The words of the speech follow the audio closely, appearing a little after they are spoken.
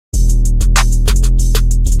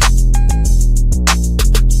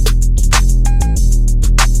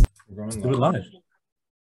Do it live.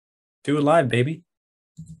 Do it live, baby.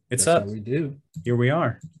 It's That's up. how we do. Here we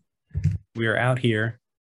are. We are out here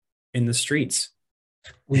in the streets.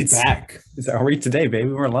 We It's- back. Are we today, baby?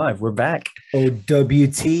 We're live. We're back.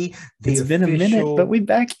 OWT. It's been a minute, but we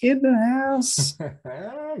back in the house.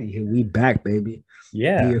 Yeah, we back, baby.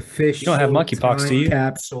 Yeah. The official You don't have monkeypox, do you?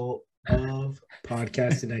 capsule of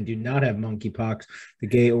podcasting. I do not have monkeypox. The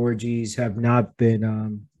gay orgies have not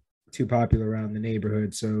been too popular around the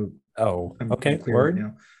neighborhood, so Oh, I'm okay. clear Word. right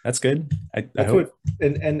now. That's good. I That's hope.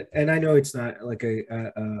 what, and I know it's not like a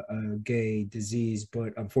gay disease,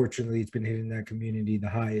 but unfortunately, it's been hitting that community the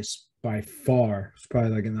highest by far. It's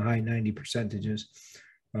probably like in the high 90 percentages,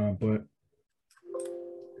 but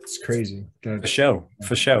it's crazy. For show.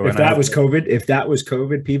 For show. If that was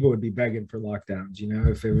COVID, people would be begging for lockdowns. You know,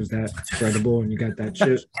 if it was that spreadable and you got that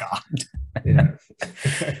shit. God. Yeah.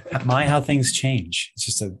 How things change. It's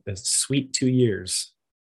just a sweet 2 years.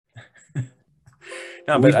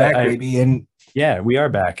 No, We but back, I, baby, and yeah, we are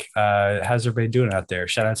back. How's everybody doing out there?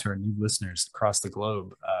 Shout out to our new listeners across the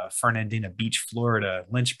globe. Fernandina Beach, Florida,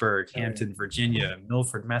 Lynchburg, Hampton, Virginia,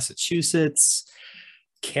 Milford, Massachusetts,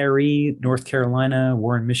 Cary, North Carolina,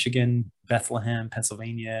 Warren, Michigan, Bethlehem,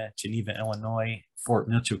 Pennsylvania, Geneva, Illinois, Fort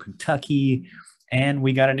Mitchell, Kentucky, and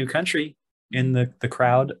we got a new country in the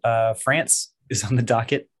crowd. France is on the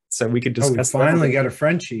docket, so we could we discuss. finally got a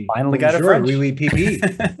Frenchie. Finally got a French. Oui, oui, pipi.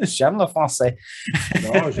 J'aime le français.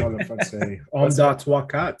 No, je le français. On dot trois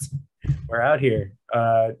quatre. We're out here.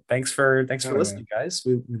 Thanks for Oh, listening, guys.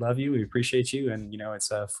 We love you. We appreciate you. And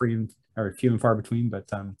it's few and far between,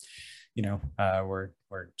 but we're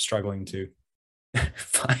struggling to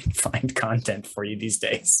find content for you these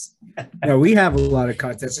days. No, we have a lot of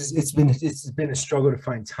content. It's been a struggle to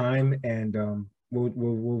find time, and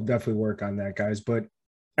we'll definitely work on that, guys. But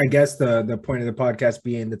I guess the point of the podcast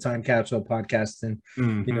being the time capsule podcast, and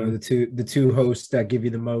the two hosts that give you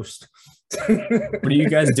the most. What are you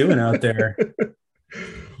guys doing out there?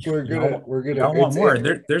 We're gonna. I want more.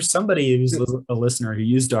 There's somebody who's a listener who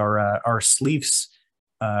used our sleeves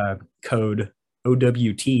code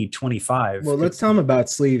OWT25. Well, let's tell them about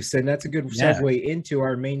Sleeves, and that's a good segue into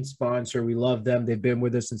our main sponsor. We love them. They've been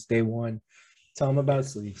with us since day one. Tell them about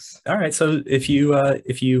Sleeves. All right. So if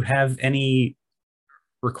you have any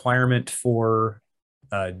requirement for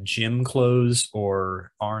gym clothes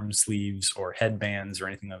or arm sleeves or headbands or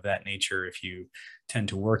anything of that nature, if you tend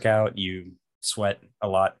to work out, you sweat a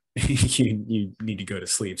lot, you need to go to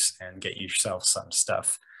Sleeves and get yourself some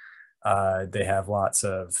stuff. They have lots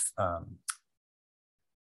of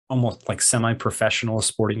almost like semi-professional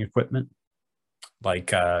sporting equipment,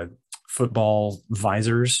 like football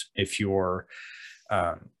visors if you're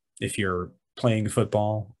playing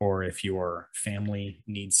football, or if your family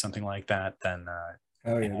needs something like that, then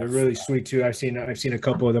oh yeah, they're really sweet too. I've seen a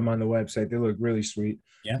couple of them on the website. They look really sweet.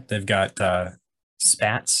 Yeah, they've got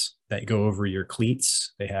spats that go over your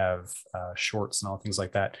cleats. They have shorts and all things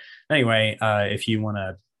like that. Anyway, if you want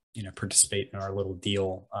to participate in our little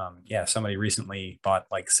deal, somebody recently bought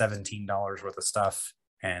like $17 worth of stuff,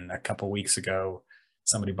 and a couple weeks ago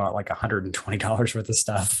somebody bought like $120 worth of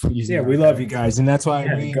stuff. Yeah, we love you guys, and that's why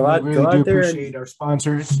we really do appreciate our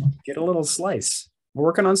sponsors. Get a little slice. We're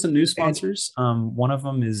working on some new sponsors. One of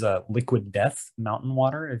them is Liquid Death Mountain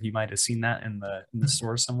Water. If you might have seen that in the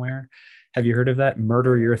store somewhere. Have you heard of that?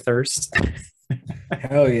 Murder your thirst.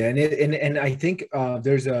 Hell yeah, and I think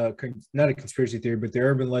there's not a conspiracy theory, but the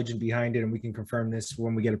urban legend behind it, and we can confirm this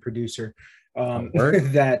when we get a producer.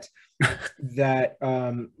 That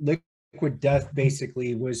Liquid Death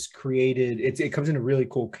basically was created. It comes in a really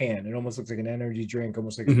cool can. It almost looks like an energy drink,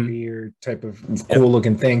 almost like a beer type of cool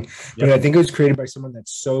looking thing. But I think it was created by someone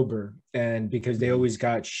that's sober, and because they always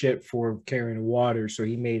got shit for carrying water, so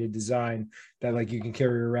he made a design that like you can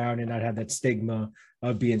carry around and not have that stigma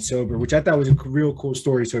of being sober, which I thought was a real cool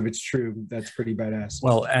story. So if it's true, that's pretty badass.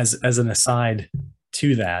 Well, as an aside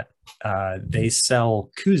to that, they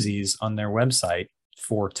sell koozies on their website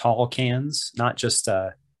for tall cans, not just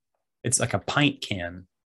it's like a pint can,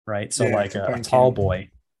 right? So like a tall boy,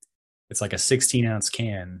 it's like a 16-ounce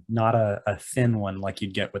can, not a thin one like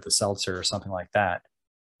you'd get with a seltzer or something like that.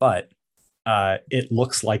 But it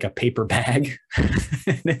looks like a paper bag.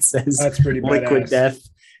 And it says that's pretty Liquid badass. Death,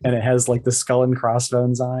 and it has like the skull and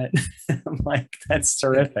crossbones on it. I'm like, that's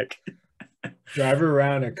terrific. Drive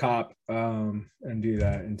around a cop and do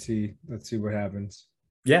that and let's see what happens.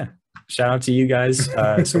 Yeah. Shout out to you guys.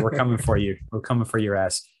 So we're coming for you. We're coming for your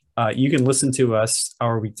ass. You can listen to us, How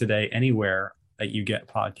Are We Today, anywhere that you get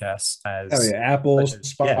podcasts Oh as yeah, Apple, such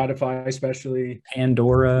as, yeah, Spotify, especially. We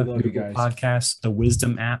Pandora, love you Google guys. Podcasts, the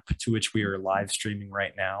Wisdom app, to which we are live streaming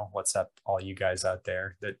right now. What's up, all you guys out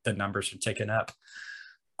there? The numbers are ticking up.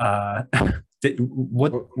 Uh,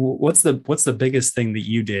 what's the biggest thing that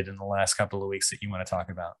you did in the last couple of weeks that you want to talk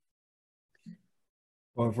about?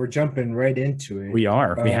 Well, if we're jumping right into it, We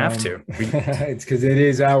are. We have to. it's because it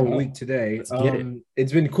is our week today. Let's get it.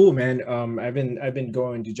 It's been cool, man. I've been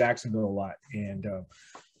going to Jacksonville a lot and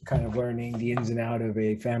kind of learning the ins and out of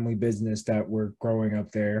a family business that we're growing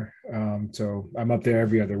up there. So I'm up there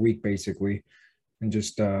every other week, basically, and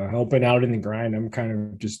just helping out in the grind. I'm kind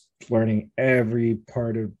of just learning every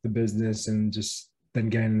part of the business and just then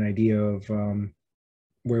getting an idea of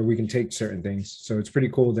where we can take certain things. So it's pretty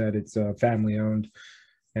cool that it's family owned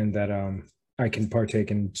and that I can partake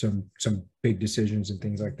in some big decisions and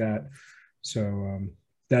things like that. So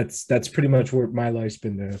that's pretty much what my life's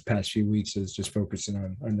been the past few weeks, is just focusing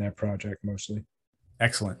on that project mostly.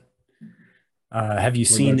 Excellent. Have you What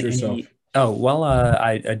seen about yourself? any? Oh, well,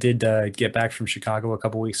 I did get back from Chicago a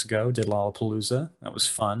couple weeks ago, did Lollapalooza. That was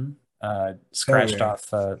fun. Hell Scratched yeah. off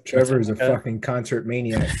Trevor is a Metallica. fucking concert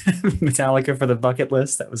maniac. Metallica for the bucket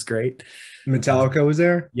list. That was great. Metallica was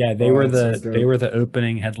there? Yeah, Oh, that's so they dope. were the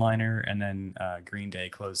opening headliner, and then Green Day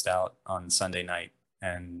closed out on Sunday night.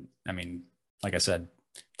 And I mean, like I said,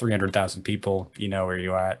 300,000 people. You know where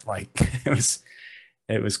you at? Like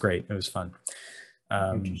it was great. It was fun.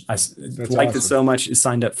 Interesting. That's Liked it awesome. so much.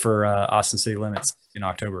 Signed up for Austin City Limits in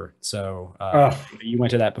October. So Oh, you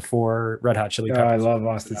went to that before. Red Hot Chili I Peppers love put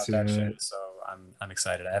Austin out City that show. Limits. So I'm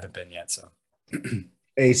excited. I haven't been yet. So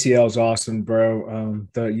ACL is awesome, bro.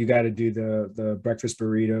 The you got to do the breakfast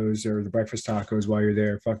burritos or the breakfast tacos while you're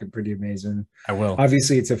there. Fucking pretty amazing. I will.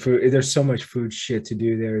 Obviously, it's a food. There's so much food shit to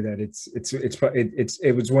do there that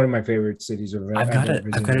it was one of my favorite cities I've ever I've visited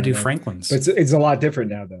got in to my do life. But Franklin's. it's a lot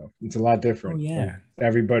different now, though. It's a lot Oh different. Like yeah.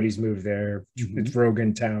 everybody's moved there. Mhm. It's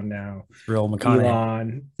Rogan Town now. Real McConaughey.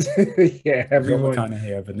 Elon, yeah, Real everyone.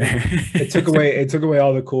 McConaughey over It there. took away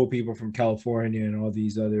all the cool people from California and all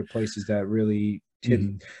these other places that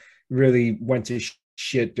Mhm. really went to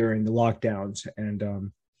shit during the lockdowns.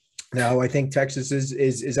 And now I think Texas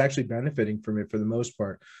is actually benefiting from it for the most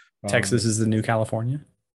part. Texas Um, is the new California.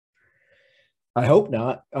 I hope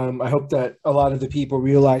not. I hope that a lot of the people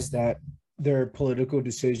realize that their political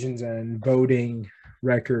decisions and voting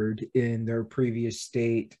record in their previous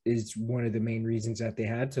state is one of the main reasons that they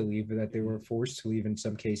had to leave, or that they were forced to leave in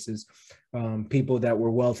some cases. People that were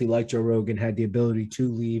wealthy, like Joe Rogan, had the ability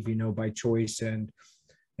to leave, by choice, and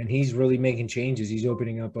he's really making changes. He's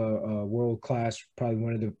opening up a world class,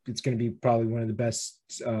 it's going to be probably one of the best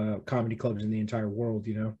comedy clubs in the entire world,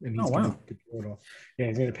 and Oh he's going wow. to do it all. Yeah,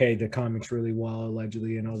 he's going to pay the comics really well,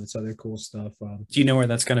 allegedly, and all this other cool stuff. Do you know where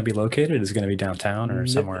that's going to be located? Is it going to be downtown or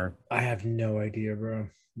somewhere? I have no idea, bro.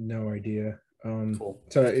 No idea. Cool.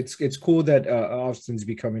 So it's cool that Austin's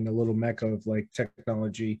becoming a little mecca of like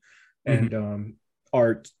technology and Mhm.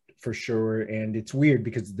 art for sure. And it's weird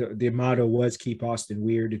because the motto was keep Austin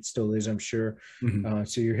weird. It still is, I'm sure. Mhm.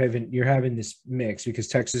 So you're having this mix because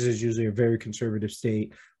Texas is usually a very conservative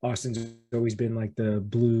state. Austin's always been like the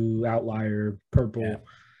blue outlier, Yeah. purple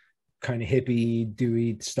kind of hippie,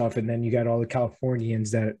 dewy stuff, and then you got all the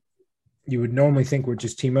Californians that you would normally think would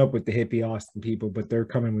just team up with the hippie Austin people, but they're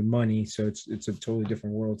coming with money, so it's a totally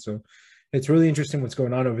different world. So it's really interesting what's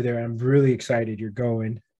going on over there. I'm really excited you're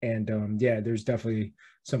going, and yeah, there's definitely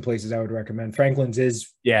some places I would recommend. Franklin's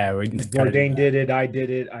is Yeah, we got to do Bourdain that. did it, I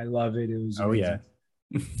did it, I love it. It was Oh yeah.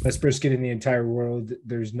 amazing. Best brisket in the entire world.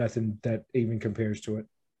 There's nothing that even compares to it.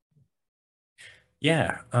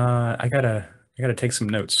 Yeah. I gotta take some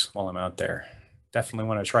notes while I'm out there. Definitely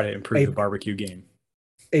want to try to improve the A barbecue game.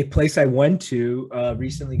 a place I went to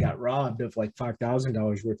recently got robbed of like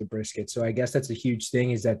 $5,000 worth of brisket. So I guess that's a huge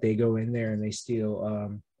thing, is that they go in there and they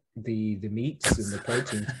steal the meats and the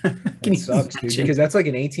protein. Can It you sucks, dude, imagine? because that's like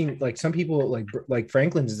an 18, like some people like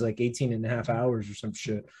Franklin's is like 18 and a half hours or some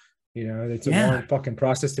shit. It's a Yeah. long fucking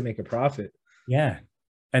process to make a profit. Yeah.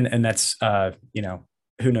 And that's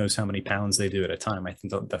who knows how many pounds they do at a time. I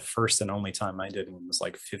think the first and only time I did one was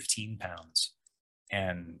like 15 pounds.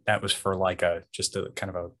 And that was for like a just a kind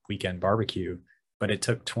of a weekend barbecue, but it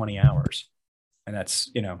took 20 hours. And that's,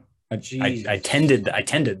 Jesus. I tended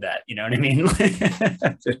that, you know what I mean?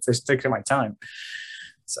 It just took my time.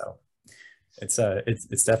 So it's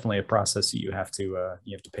definitely a process that you have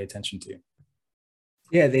to pay attention to.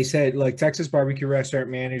 Yeah, they said like Texas barbecue restaurant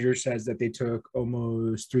manager says that they took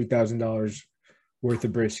almost $3,000 worth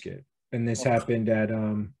of brisket. And this happened at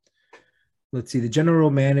let's see, the general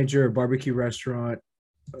manager of barbecue restaurant.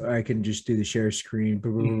 I can just do the share screen.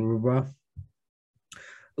 Blah, blah, Mhm. blah, blah, blah.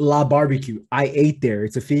 La Barbecue. I ate there.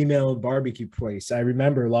 It's a female barbecue place. I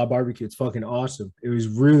remember La Barbecue. It's fucking awesome. It was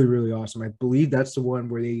really, really awesome. I believe that's the one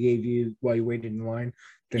where they gave you while you waited in line.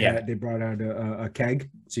 Yeah. They brought out a keg,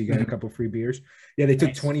 so you got a Mhm. couple free beers. Yeah, they took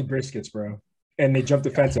Nice. 20 briskets, bro, and they jumped the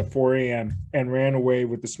fence at 4 a.m. and ran away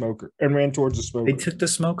with the smoker and ran towards the They smoker. took the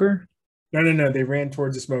smoker. No. They ran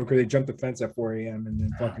towards the smoker. They jumped the fence at 4 a.m. and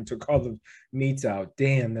then fucking took all the meats out.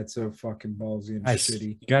 Damn, that's so fucking ballsy and Nice.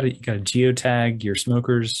 shitty. You got to geotag your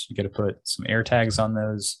smokers. You got to put some air tags on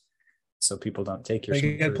those so people don't take your Like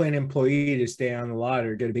you got to smokers. play an employee to stay on the lot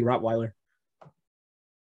or get a big Rottweiler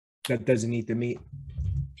that doesn't eat the meat.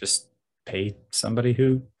 Just pay somebody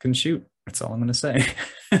who can shoot. That's all I'm going to say.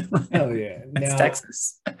 Hell yeah. It's Now,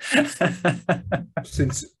 Texas.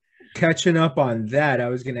 since catching up on that, I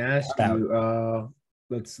was going to ask Wow. you,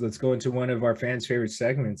 let's go into one of our fans' favorite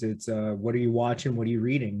segments. It's what are you watching? What are you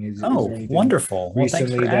reading? Is Oh, there anything wonderful. Well, thanks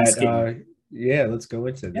recently for that asking. yeah, let's go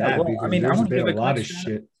into Yeah, that well, I because mean, I there's want to been give a a lot quick of shout out.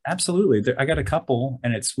 shit. Absolutely. I got a couple,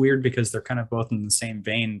 and it's weird because they're kind of both in the same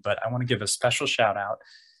vein, but I want to give a special shout out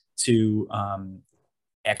to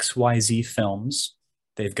XYZ Films.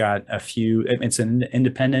 They've got a few, it's an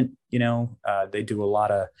independent, they do a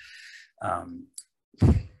lot of, um,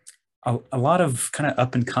 a lot of kind of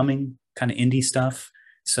up and coming kind of indie stuff.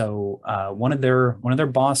 So one of their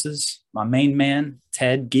bosses, my main man,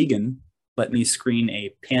 Ted Geegan, let me screen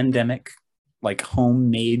a pandemic like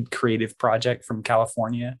homemade creative project from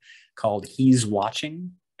California called He's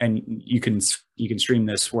Watching. And you can stream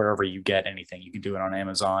this wherever you get anything. You can do it on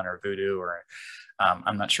Amazon or Vudu or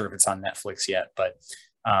I'm not sure if it's on Netflix yet, but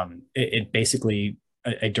it basically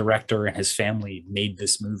a director and his family made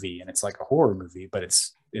this movie, and it's like a horror movie, but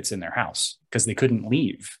it's in their house because they couldn't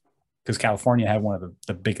leave because California had one of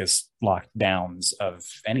the biggest lockdowns of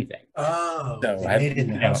anything. Oh, So they made it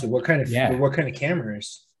in the house. So yeah, what kind of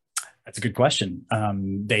cameras? that's a good question.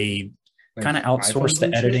 They Like kind of outsourced iPhones the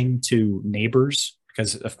and shit? editing to neighbors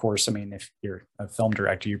because, of course, I mean, if you're a film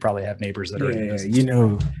director, you probably have neighbors that are in Yeah, business. you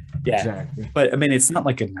know Yeah, exactly. but I mean, it's not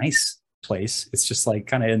like a nice place. It's just like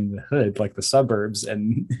kind of in the hood, like the suburbs.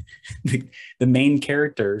 And the main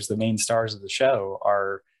characters, the main stars of the show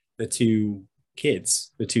are the two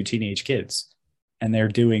kids, the two teenage kids. And they're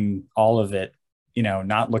doing all of it,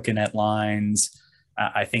 not looking at lines.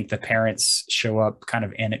 I think the parents show up kind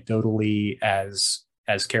of anecdotally as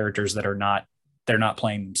characters that are not, they're not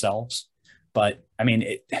playing themselves. But I mean,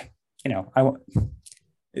 you know, I,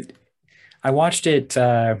 it, I watched it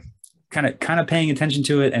kind of paying attention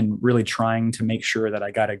to it and really trying to make sure that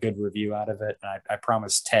I got a good review out of it. And I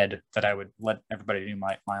promised Ted that I would let everybody do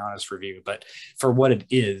my honest review. But for what it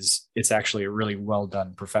is, it's actually a really well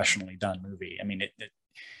done, professionally done movie. I mean,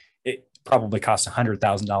 it probably cost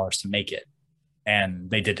 $100,000 to make it, and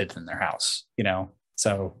they did it in their house.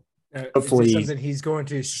 So Is this hopefully something he's going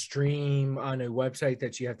to stream on a website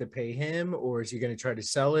that you have to pay him, or is he going to try to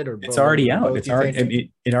sell it, or it's both? already out. Both, It's you already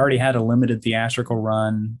think? it already had a limited theatrical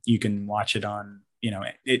run. You can watch it on.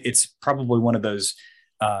 It's probably one of those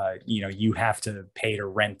you have to pay to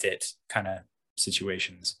rent it kind of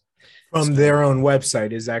situations. From So their own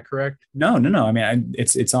website? Is that correct? no. I mean,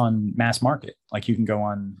 it's on mass market. Like you can go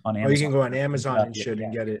on Oh, you can Amazon. go on Amazon and shit Yeah,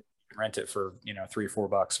 and get it. rent it for $3 or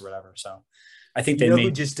 $4 or whatever. So I think You they know who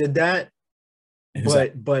made. just did that? Who's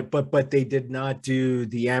that? But they did not do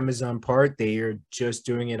the Amazon part. They are just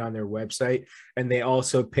doing it on their website, and they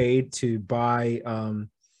also paid to buy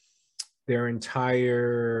their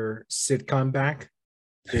entire sitcom back.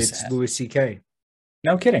 Who's It's that? Louis C.K.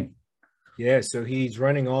 No kidding. Yeah, so he's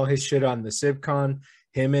running all his shit on the sitcom.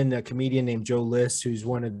 Him and a comedian named Joe List, who's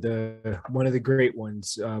one of the great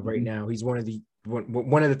ones right now. He's one of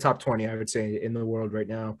the top 20, I would say, in the world right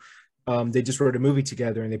now. They just wrote a movie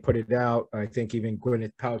together and they put it out. I think even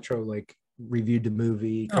Gwyneth Paltrow like reviewed the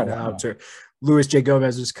movie, Oh cut wow. out. Or Louis J.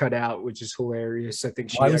 Gomez was cut out, which is hilarious. I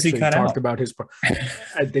think Why she was he actually cut talked out? about his part.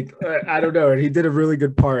 I think I don't know. He did a really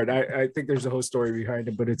good part. I think there's a whole story behind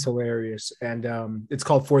it, but it's hilarious. And it's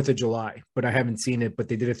called 4th of July, but I haven't seen it. But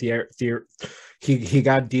they did a theater. He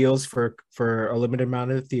got deals for a limited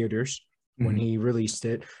amount of theaters when Mhm. he released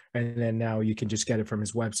it, and then now you can just get it from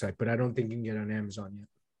his website. But I don't think you can get it on Amazon yet.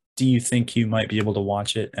 Do you think you might be able to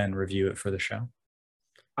watch it and review it for the show?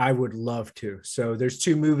 I would love to. So there's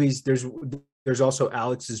two movies. There's also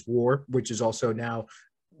Alex's War, which is also now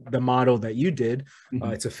the model that you did.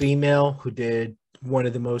 Mhm. It's a female who did one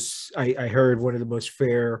of the most. I heard one of the most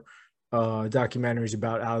fair documentaries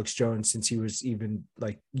about Alex Jones since he was even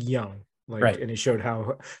like young. Like, Right. and it showed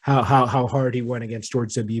how hard he went against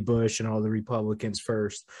George W. Bush and all the Republicans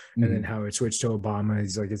first, and then Mhm. how it switched to Obama.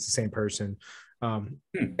 He's like it's the same person.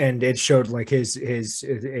 And it showed like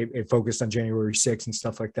it focused on January 6th and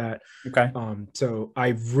stuff like that. Okay. So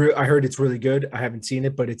I heard it's really good. I haven't seen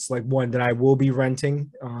it, but it's like one that I will be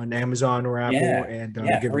renting on Amazon or Apple. Yeah. And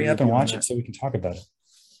Hurry up and watch it so we can talk about it.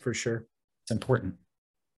 For sure. It's important.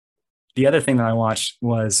 The other thing that I watched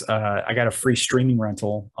was I got a free streaming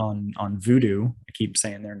rental on Vudu. I keep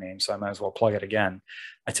saying their name, so I might as well plug it again.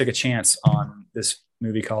 I took a chance on this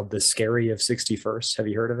movie called The Scary of 61st. Have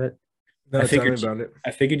you heard of it? No, I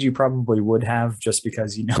figured you probably would have, just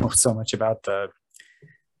because you know so much about the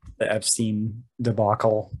Epstein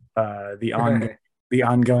debacle, the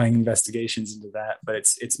ongoing investigations into that. But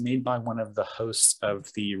it's made by one of the hosts of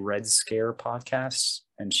the Red Scare podcast,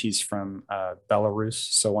 and she's from Belarus,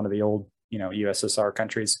 so one of the old USSR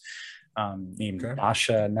countries, named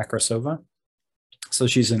Dasha Nekrasova. So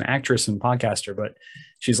she's an actress and podcaster, but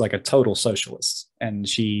she's like a total socialist, and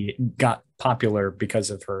she got popular because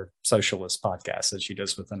of her socialist podcast that she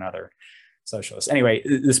does with another socialist. Anyway,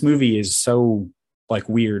 this movie is so like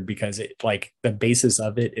weird because it, like, the basis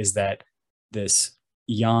of it is that this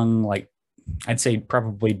young, like, I'd say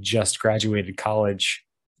probably just graduated college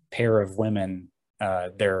pair of women,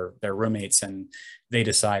 they're roommates, and they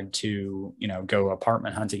decide to go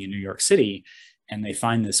apartment hunting in New York City. And they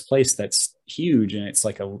find this place that's huge, and it's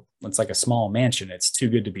like a small mansion. It's too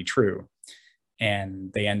good to be true.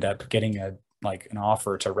 And they end up getting an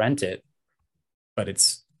offer to rent it. But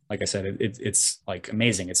it's, like I said, it's like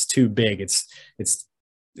amazing. It's too big. It's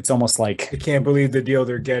almost like, I can't believe the deal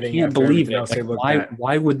they're getting. Can't believe it. Like,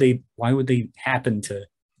 why would they happen to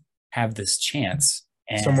have this chance?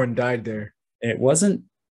 And someone died there. It wasn't,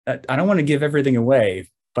 I don't want to give everything away,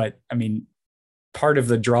 but I mean, part of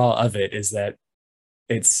the draw of it is that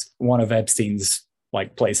it's one of Epstein's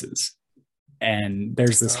like places, and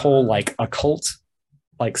there's this whole like occult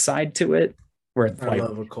like side to it, where like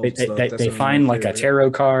they find like a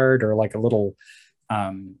tarot card or like a little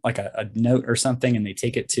like a note or something, and they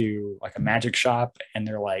take it to like a magic shop, and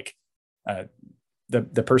they're like,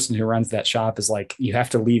 the person who runs that shop is like, you have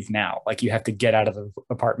to leave now, like you have to get out of the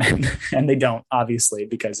apartment. And they don't, obviously,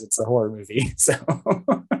 because it's a horror movie. So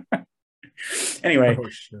anyway,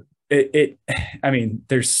 I mean,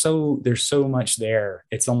 there's so much there.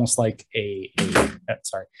 It's almost like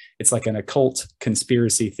it's like an occult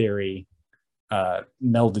conspiracy theory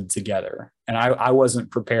melded together. And I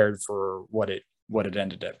wasn't prepared for what it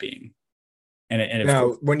ended up being. And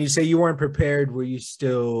now, when you say you weren't prepared, were you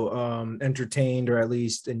still entertained, or at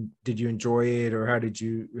least, and did you enjoy it, or how did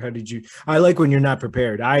you? I like when you're not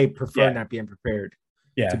prepared. I prefer not being prepared.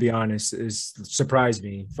 Yeah, to be honest, is surprised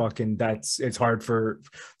me. Fucking, it's hard for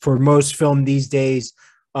most film these days.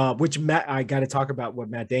 Which I got to talk about what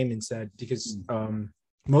Matt Damon said, because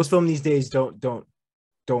most film these days don't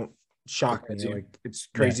shock me. Like, it's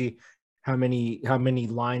crazy how many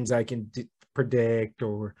lines I can predict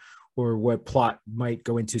or what plot might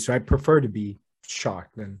go into. So I prefer to be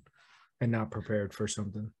shocked and not prepared for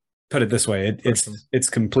something. Put it this way, it's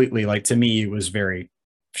completely, like, to me, it was very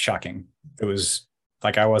shocking. It was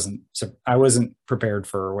like I wasn't prepared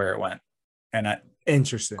for where it went. And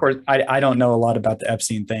interesting. Of course, I don't know a lot about the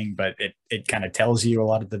Epstein thing, but it kind of tells you a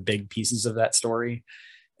lot of the big pieces of that story,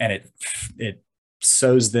 and it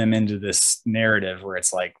sews them into this narrative where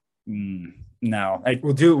it's like, no.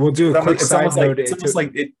 We'll do a quick side note. It's almost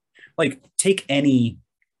like it. Like, take any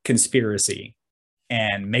conspiracy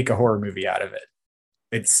and make a horror movie out of it.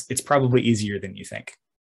 It's probably easier than you think.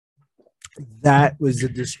 That was the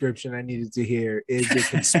description I needed to hear. Is a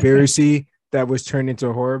conspiracy that was turned into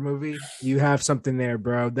a horror movie. You have something there,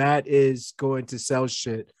 bro. That is going to sell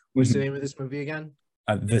shit. What's the name of this movie again?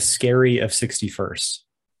 The Scary of 61st.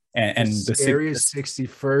 And the Scary of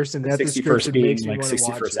 61st, and that 61st description being makes me like want to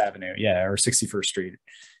 61st watch Avenue, or 61st Street,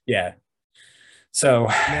 So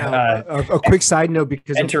now, a quick side note,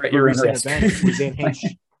 because enter at your own risk.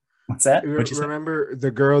 What's that? Remember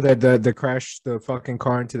the girl that crashed the fucking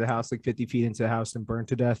car into the house, like 50 feet into the house, and burned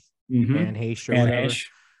to death? Anne Heche or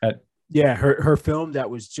whatever. Yeah, her film that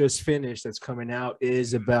was just finished, that's coming out,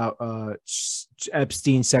 is about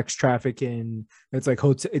Epstein sex trafficking. It's like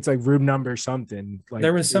room number something. Like,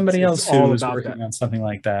 there was somebody else who was working on something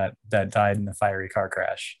like that died in the fiery car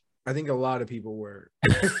crash. I think a lot of people were.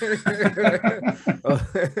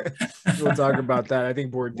 We'll talk about that. I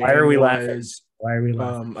think Bourdain. Why are we laughing?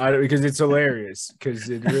 Because it's hilarious. Because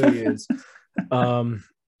it really is.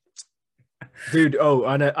 Dude. Oh,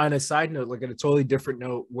 on a side note, like on a totally different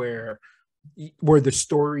note, where the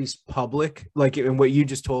story's public, like, and what you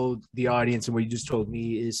just told the audience and what you just told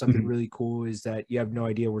me is something really cool, is that you have no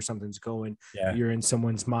idea where something's going. You're in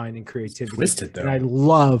someone's mind and creativity. Twisted, though.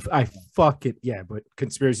 And I fuck it. Yeah, but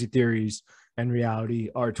conspiracy theories and reality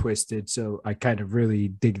are twisted. So I kind of really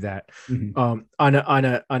dig that. Mhm.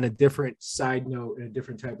 On a different side note, and a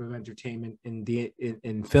different type of entertainment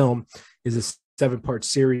in film is a 7-part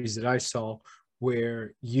series that I saw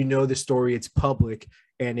where the story, it's public,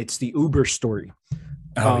 and it's the Uber story.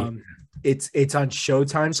 Oh, yeah. It's on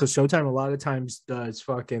Showtime. So Showtime a lot of times does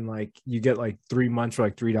fucking like you get like 3 months for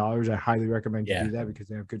like $3. I highly recommend you Yeah. do that because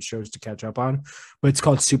they have good shows to catch up on. But it's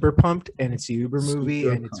called Super Pumped, and it's the Uber movie,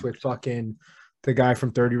 Super and it's with pumped. fucking the guy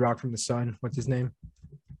from 30 Rock from the Sun. What's his name?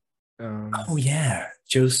 Oh yeah,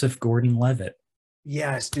 Joseph Gordon-Levitt.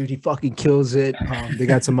 Yes, dude, he fucking kills it. They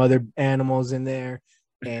got some other animals in there,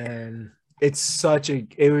 and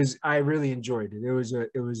I really enjoyed it. It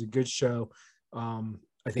was a good show.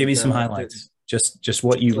 I Give think me some the highlights. Just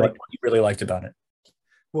what you like what you really liked about it.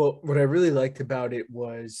 well, what I really liked about it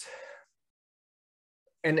was,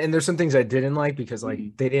 and there's some things I didn't like because like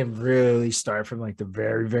they didn't really start from like the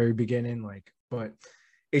very, very beginning, but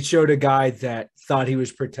it showed a guy that thought he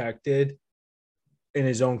was protected in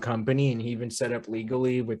his own company, and he even set up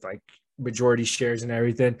legally with like majority shares and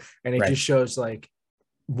everything. And it Right. just shows like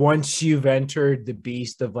once you've entered the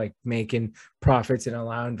beast of like making profits and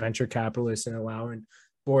allowing venture capitalists and allowing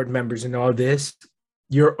board members and all this,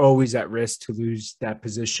 you're always at risk to lose that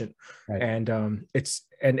position. Right. And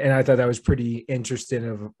and I thought that was pretty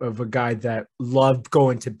interesting of a guy that loved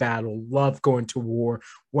going to battle, loved going to war,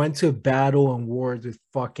 went to battle and wars with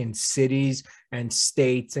fucking cities and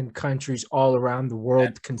states and countries all around the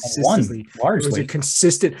world consistently. One It was a largely.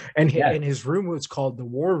 consistent, and Yeah. his room was called the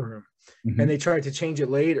War Room. Mhm. And they tried to change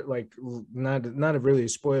it later, like not a really a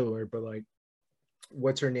spoiler, but like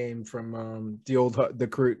what's her name from the old the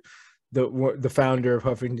crew, the founder of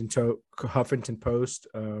Huffington Post,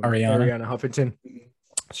 Ariana. Ariana Huffington.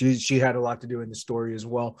 She had a lot to do in the story as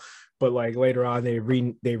well. But like later on, they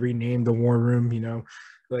renamed the War Room.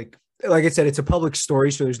 Like I said, it's a public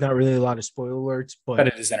story, so there's not really a lot of spoiler alerts. But But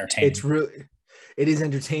it is entertaining. it is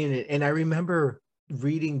entertaining. And I remember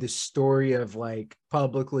reading the story of like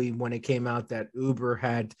publicly when it came out that Uber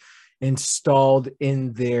had installed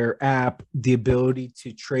in their app the ability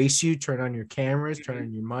to trace you, turn on your cameras, turn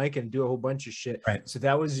on your mic, and do a whole bunch of shit. Right. So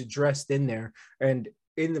that was addressed in there. And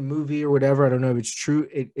in the movie or whatever, I don't know if it's true,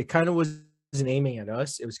 it kind of wasn't aiming at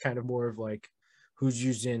us. It was kind of more of like who's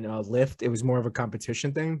using Lyft. It was more of a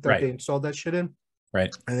competition thing that Right. they installed that shit in.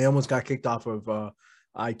 Right. And they almost got kicked off of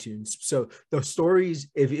iTunes. So the stories,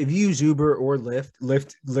 if you use Uber or Lyft,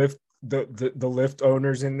 the Lyft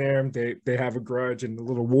owners in there, they have a grudge and a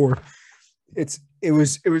little war. It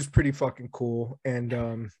was pretty fucking cool.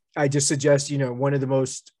 And I just suggest, one of the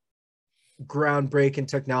most groundbreaking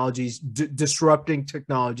technologies, disrupting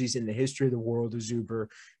technologies in the history of the world is Uber.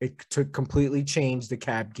 It took completely changed the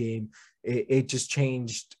cab game. It just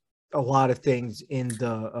changed a lot of things in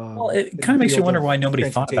the Well, it kind of makes you wonder why nobody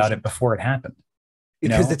thought about it transportation. before it happened.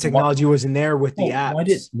 Because the technology wasn't there with the Well,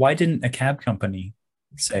 apps. why didn't a cab company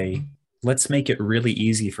say, let's make it really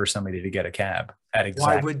easy for somebody to get a cab at Why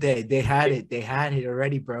exact? would they? They had it. They had it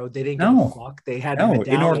already, bro. They didn't give a No, fuck. They had no. In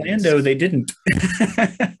medallions. Orlando, they didn't.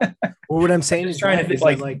 Well, what I'm saying Just is trying to that, think, is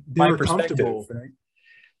like, that like they my were perspective. comfortable. Right?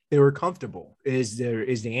 They were comfortable. Is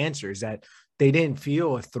the answer, is that they didn't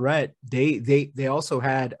feel a threat. They also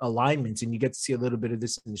had alignments, and you get to see a little bit of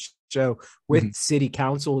this in the show with Mhm. city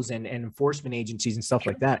councils and enforcement agencies and stuff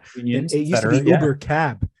Sure. like that. Unions, It used to be et cetera, Uber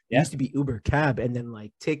Cab. It Yeah. used to be Uber Cab, and then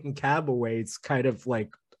like taking cab away, it's kind of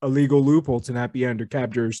like a legal loophole to not be under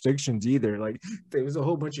cab jurisdictions either. Like there was a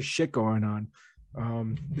whole bunch of shit going on.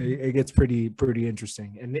 It gets pretty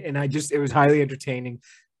interesting, and it was highly entertaining.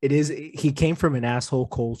 He came from an asshole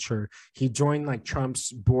culture. He joined like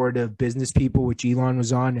Trump's board of business people, which Elon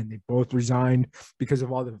was on, and they both resigned because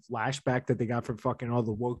of all the flashback that they got from fucking all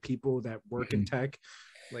the woke people that work in tech.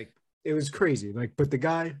 Like it was crazy. Like, but the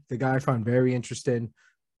guy I found very interesting.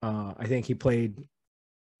 I think he played.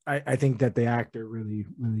 I think that the actor really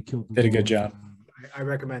killed the Did a good role. job. I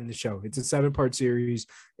recommend the show. It's a 7-part series.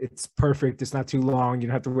 It's perfect. It's not too long. You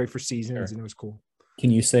don't have to wait for seasons, Sure. and it was cool.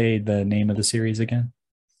 Can you say the name of the series again?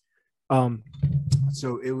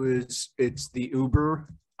 So it's the Uber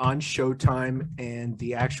on Showtime, and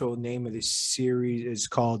the actual name of the series is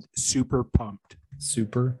called Super Pumped.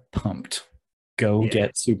 Super Pumped. Go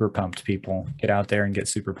get super pumped, people. Get out there and get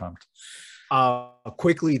super pumped.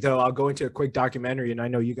 Quickly though, I'll go into a quick documentary, and I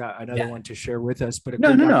know you got another one to share with us, but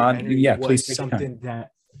No. documentary Please was something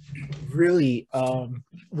that really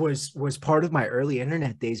was part of my early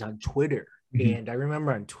internet days on Twitter. Mhm. And I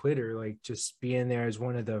remember on Twitter, like just being there as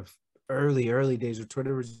one of the early days of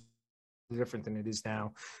Twitter was different than it is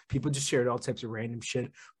now. People just shared all types of random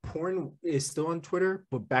shit. Porn is still on Twitter,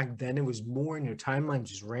 but back then it was more in your timeline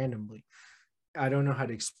just randomly. I don't know how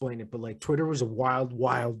to explain it, but like Twitter was a wild,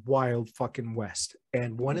 wild, wild fucking West.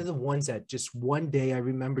 And one of the ones that just one day I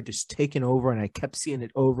remember just taking over, and I kept seeing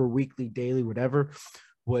it over weekly, daily, whatever,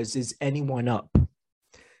 was is anyone up?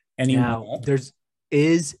 Anyone Now up? there's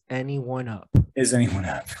is anyone up? Is anyone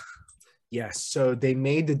up? Yes. So they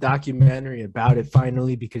made the documentary about it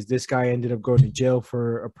finally because this guy ended up going to jail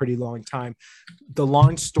for a pretty long time. The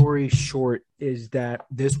long story short is that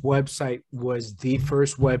this website was the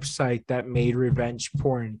first website that made revenge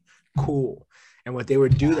porn cool. And what they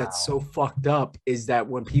would do that's so fucked up is that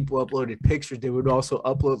when people uploaded pictures, they would also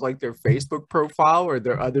upload like their Facebook profile or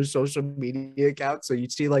their other social media accounts. So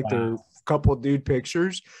you'd see like their couple dude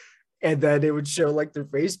pictures, and then it would show like their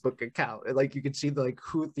Facebook account, and like you could see like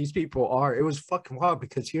who these people are. It was fucking wild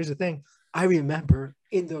because here's the thing: I remember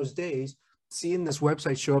in those days seeing this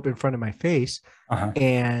website show up in front of my face,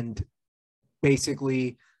 and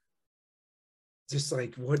basically just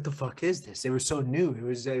like, what the fuck is this? It was so new. It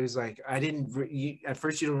was like I didn't at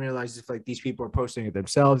first you don't realize if like these people are posting it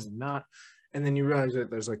themselves and not. And then you realize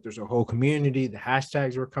that there's a whole community. The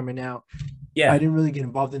hashtags were coming out. Yeah. I didn't really get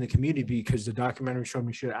involved in the community because the documentary showed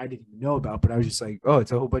me shit I didn't even know about. But I was just like, oh,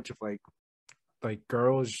 it's a whole bunch of like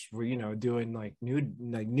girls were, doing like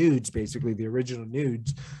nudes, basically the original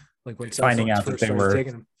nudes. Like when finding out that they were,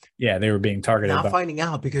 they were being targeted. Not finding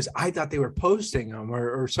out because I thought they were posting them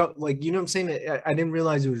or something. Like, you know what I'm saying? I didn't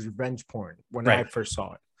realize it was revenge porn when I first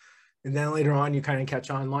saw it. And then later on, you kind of catch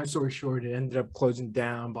on. Long story short, it ended up closing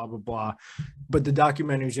down, blah, blah, blah. But the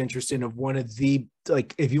documentary is interesting of one of the,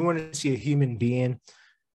 like, if you want to see a human being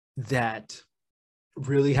that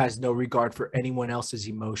really has no regard for anyone else's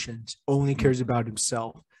emotions, only cares about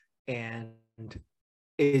himself, and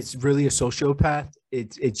is really a sociopath,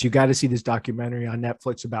 it's you got to see this documentary on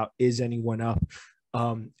Netflix about Is Anyone Up?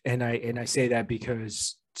 And I say that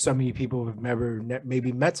because some of you people have never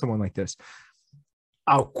maybe met someone like this.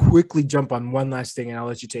 I'll quickly jump on one last thing and I'll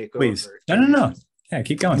let you take over. No. Yeah,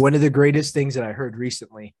 keep going. One of the greatest things that I heard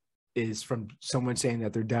recently is from someone saying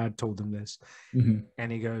that their dad told them this. Mm-hmm.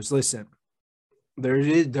 And he goes, listen,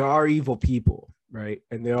 there are evil people, right?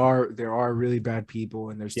 And there are really bad people,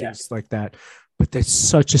 and there's things like that. But there's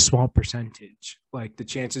such a small percentage. Like the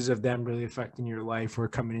chances of them really affecting your life or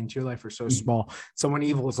coming into your life are so small. Someone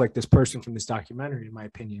evil is like this person from this documentary, in my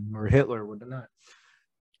opinion, or Hitler, or whatnot.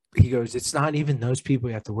 He goes, it's not even those people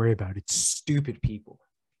you have to worry about. It's stupid people.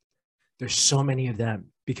 There's so many of them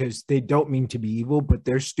because they don't mean to be evil, but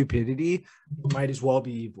their stupidity might as well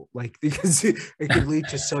be evil. Like, because it could lead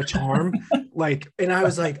to such harm. Like, and I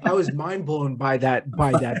was mind blown by that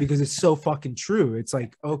because it's so fucking true. It's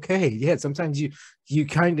like, okay, yeah, sometimes you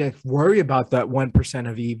kind of worry about that 1%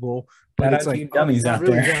 of evil, but it's like dummies out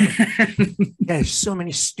there. Yeah, there's so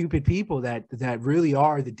many stupid people that really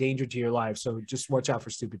are the danger to your life. So just watch out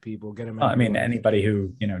for stupid people. Get them out. I mean, anybody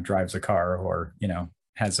who drives a car or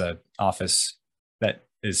has a office that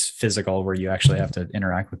is physical where you actually have to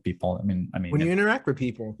interact with people. I mean, when you interact with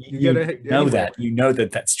people, you know that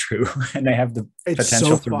that's true, and they have the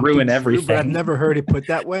potential to ruin everything. True, but I've never heard it put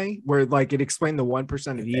that way, where like it explained the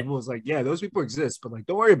 1% of evil is like, yeah, those people exist, but like,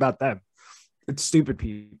 don't worry about them. It's stupid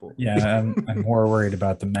people. Yeah, I'm more worried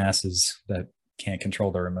about the masses that can't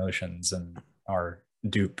control their emotions and are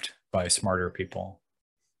duped by smarter people.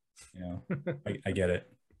 I get it.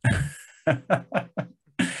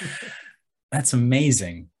 That's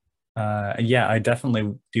amazing. I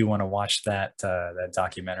definitely do want to watch that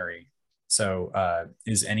documentary. So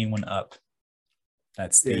Is Anyone Up?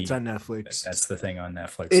 It's on Netflix. That's the thing on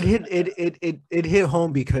Netflix. It hit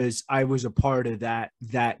home because I was a part of that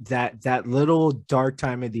little dark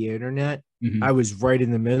time of the internet. Mm-hmm. I was right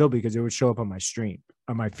in the middle because it would show up on my stream,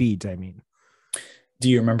 on my feeds. I mean, do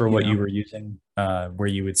you remember what you were using where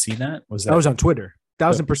you would see that? I was on Twitter.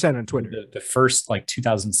 1,000% on Twitter. The first, like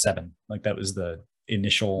 2007, like that was the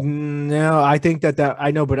initial. No, I think that I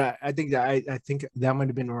know, but I think that might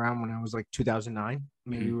have been around when I was like 2009.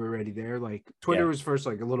 Maybe we were already there. Like Twitter was first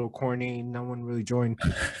like a little corny. No one really joined.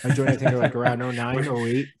 I joined, I think, like around 09,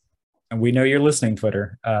 08. And we know you're listening,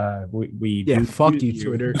 Twitter. We fuck you,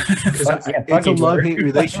 Twitter. It's a love-hate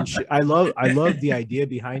relationship. I love the idea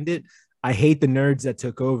behind it. I hate the nerds that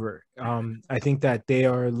took over. I think that they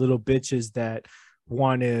are little bitches that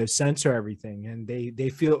want to censor everything, and they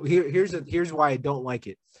feel here's why I don't like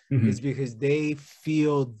it. Is because they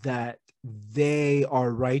feel that they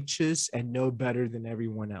are righteous and know better than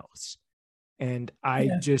everyone else, and I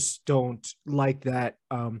just don't like that.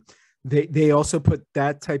 They also put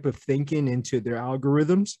that type of thinking into their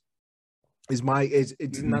algorithms.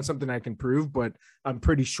 It's not something I can prove, but I'm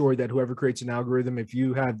pretty sure that whoever creates an algorithm, if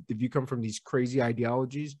you come from these crazy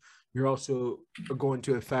ideologies, you're also going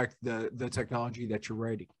to affect the technology that you're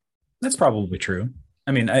writing. That's probably true.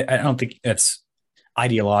 I mean, I don't think it's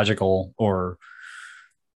ideological or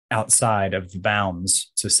outside of the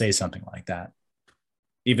bounds to say something like that.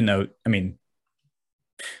 Even though, I mean,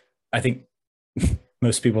 I think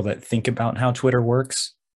most people that think about how Twitter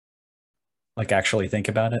works, like actually think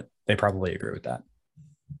about it, they probably agree with that.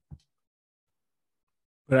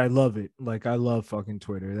 But I love it. Like, I love fucking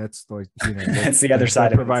Twitter. That's like, that's the other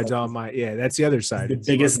side. Provides all my, that's the other side. The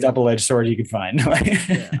biggest double-edged sword you could find.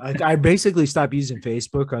 Yeah, like I basically stopped using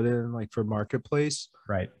Facebook other than like for Marketplace.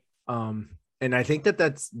 Right. And I think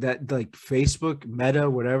that's like Facebook, Meta,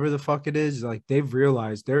 whatever the fuck it is, like they've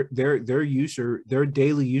realized their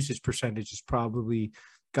daily usage percentage has probably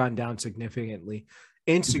gone down significantly.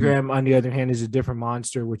 Instagram, on the other hand, is a different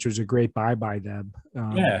monster, which was a great buy by them.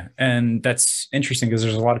 Yeah, and that's interesting because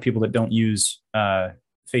there's a lot of people that don't use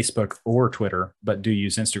Facebook or Twitter, but do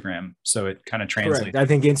use Instagram. So it kind of translates. Correct. I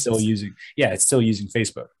think it's still using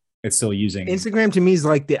Facebook. It's still using Instagram. To me is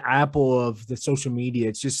like the Apple of the social media.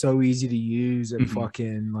 It's just so easy to use and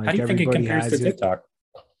fucking like. How do you think it compares to TikTok?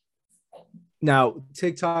 Now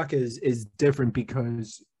TikTok is different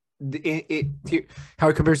because how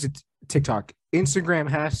it compares to TikTok. Instagram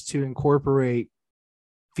has to incorporate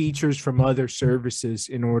features from other services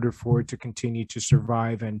in order for it to continue to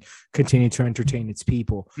survive and continue to entertain its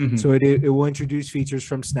people. So it will introduce features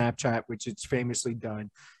from Snapchat, which it's famously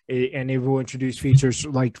done, and it will introduce features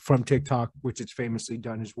like from TikTok, which it's famously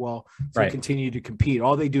done as well. So continue to compete.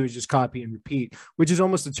 All they do is just copy and repeat, which is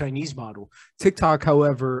almost a Chinese model. TikTok,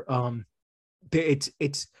 however,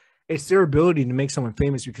 it's their ability to make someone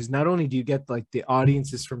famous, because not only do you get like the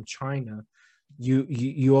audiences from China,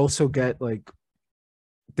 you also get like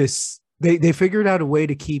this. They figured out a way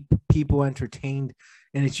to keep people entertained,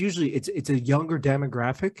 and it's usually it's a younger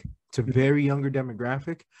demographic. It's a very younger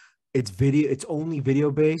demographic. It's video. It's only video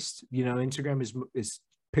based. Instagram is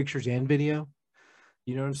pictures and video.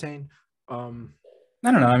 You know what I'm saying? I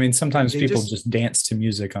don't know. I mean, sometimes people just dance to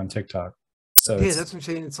music on TikTok. So yeah, that's what I'm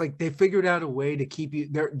saying. It's like they figured out a way to keep you.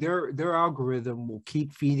 Their algorithm will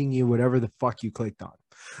keep feeding you whatever the fuck you clicked on.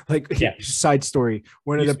 Like, side story.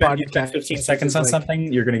 One of the podcasts, 15 seconds on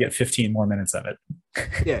something, you're gonna get 15 more minutes of it.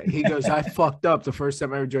 Yeah, he goes, I fucked up the first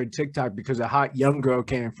time I ever joined TikTok because a hot young girl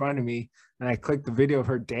came in front of me, and I clicked the video of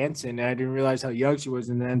her dancing, and I didn't realize how young she was,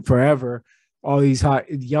 and then forever, all these hot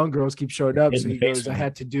young girls keep showing up. So he goes, I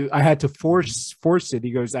had to force it.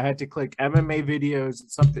 He goes, I had to click MMA videos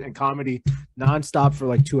and something and comedy nonstop for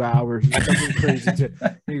like 2 hours. Something crazy.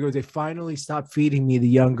 He goes, they finally stopped feeding me the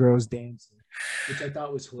young girls dancing, which I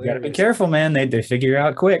thought was hilarious. You gotta be careful, man. They figure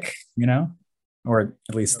out quick, or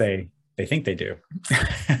at least they think they do.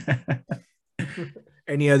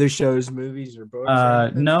 Any other shows, movies, or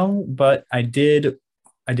books? No, but I did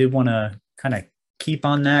want to kind of keep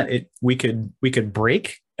on that. We could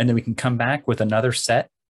break and then we can come back with another set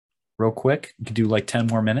real quick. We could do like 10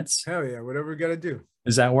 more minutes. Hell yeah, whatever we gotta do.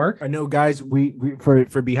 Does that work? I know, guys, we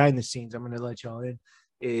for behind the scenes, I'm gonna let y'all in.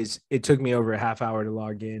 It took me over a half hour to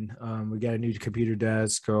log in. We got a new computer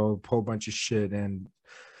desk, a whole bunch of shit, and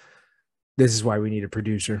this is why we need a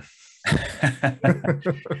producer.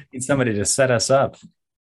 Need somebody to set us up.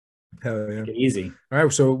 Hell yeah. Easy. All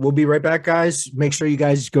right, so we'll be right back, guys. Make sure you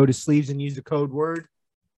guys go to Sleeves and use the code word.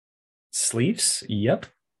 Sleeves? Yep.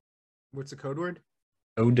 What's the code word?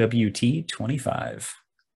 OWT25.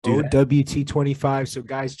 OWT25. So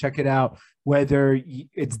guys, check it out. Whether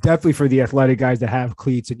it's definitely for the athletic guys that have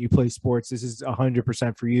cleats and you play sports, this is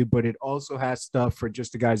 100% for you, but it also has stuff for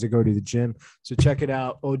just the guys that go to the gym. So check it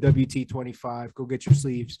out. OWT25. Go get your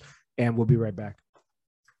sleeves, and we'll be right back.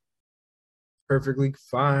 Perfectly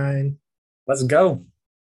fine. Let's go.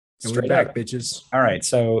 And we're back, bitches. All right.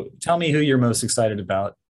 So tell me who you're most excited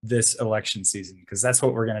about this election season, because that's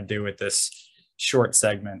what we're going to do with this short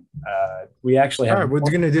segment. We actually have. All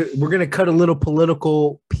right, we're gonna cut a little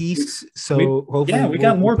political piece. So hopefully, we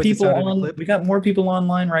got more people on. We got more people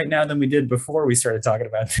online right now than we did before we started talking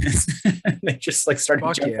about this. They just like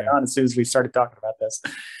started jumping on as soon as we started talking about this.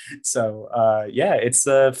 So it's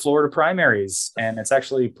the Florida primaries, and it's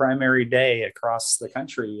actually primary day across the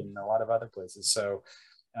country and a lot of other places. So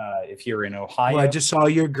if you're in Ohio, I just saw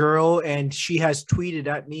your girl, and she has tweeted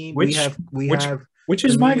at me. Which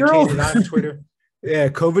is my girl on Twitter. Yeah,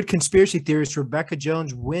 COVID conspiracy theorist Rebecca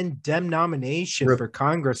Jones win Dem nomination for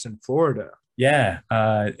Congress in Florida. Yeah,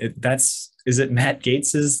 is it Matt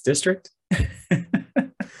Gaetz's district?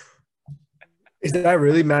 Is that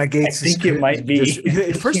really Matt Gaetz? I think it might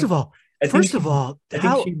be. First of all, I think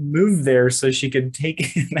she moved there so she could take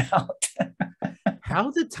him out. how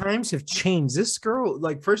the times have changed. This girl,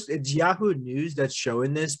 like, first it's Yahoo News that's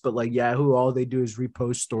showing this, but like Yahoo, all they do is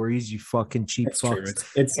repost stories. You fucking cheap That's true. fucks.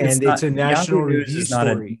 It's not, a national Yahoo News review is not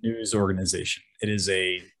story. a news organization. It is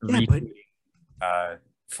a Yeah, but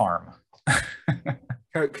farm.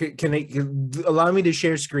 can I allow me to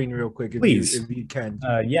share screen real quick? Please, if you can.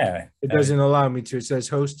 Yeah. It doesn't allow me to. It says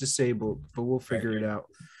host disabled, but we'll figure it out.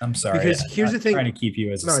 I'm sorry. Because here's the thing. I'm trying to keep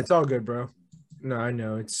you as no, it's all good, bro. No, I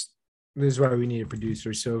know this is why we need a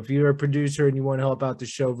producer. So if you're a producer and you want to help out the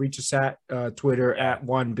show, reach us at Twitter at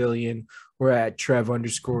 1 billion or at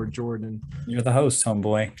Trev_Jordan. You're the host,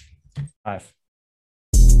 homeboy. 5.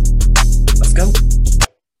 Let's go.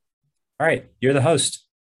 All right, you're the host,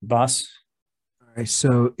 boss. All right,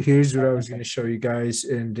 so here's what I was going to show you guys.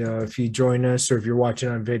 And if you join us or if you're watching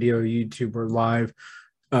on video, YouTube, or live,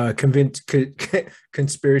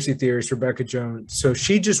 conspiracy theorist Rebecca Jones. So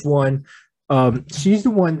she just won. She's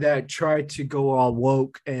the one that tried to go all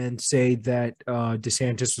woke and say that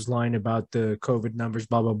DeSantis was lying about the COVID numbers,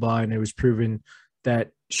 blah, blah, blah. And it was proven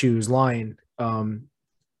that she was lying.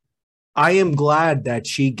 I am glad that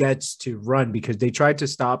she gets to run because they tried to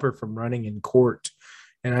stop her from running in court.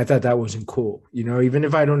 And I thought that wasn't cool. You know, even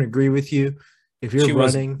if I don't agree with you, if you're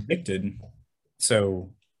running. Convicted,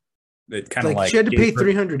 so it kind of like she had to pay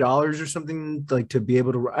 $300 or something like to be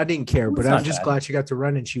able to. I didn't care, but I'm just glad she got to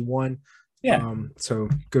run and she won. Yeah. So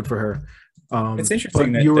good for her. It's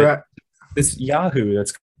interesting that you were at this Yahoo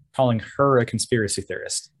that's calling her a conspiracy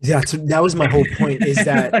theorist. Yeah, so that was my whole point. Is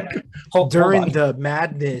that during the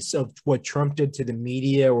madness of what Trump did to the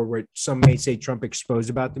media, or what some may say Trump exposed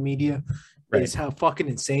about the media, is how fucking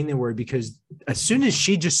insane they were. Because as soon as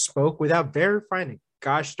she just spoke without verifying a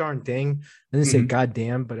gosh darn thing, I didn't say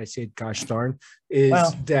goddamn, but I said gosh darn,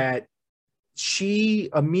 that she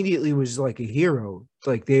immediately was like a hero.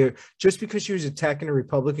 Like just because she was attacking a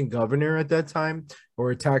Republican governor at that time, or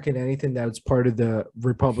attacking anything that was part of the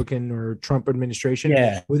Republican or Trump administration,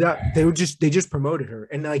 they just promoted her.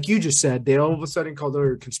 And like you just said, they all of a sudden called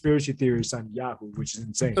her a conspiracy theorist on Yahoo, which is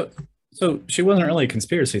insane. So she wasn't really a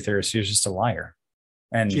conspiracy theorist; she was just a liar.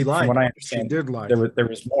 And she lied. From what I understand, she did lie. There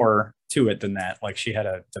was more to it than that. Like she had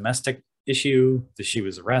a domestic issue, that she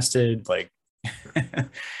was arrested, like,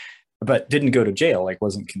 but didn't go to jail, like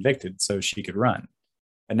wasn't convicted, so she could run.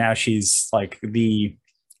 And now she's like the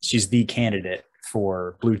candidate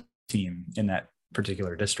for blue team in that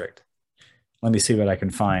particular district. Let me see what I can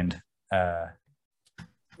find.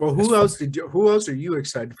 Well, who else are you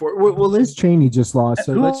excited for? Well, Liz Cheney just lost,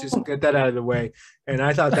 so let's just get that out of the way. And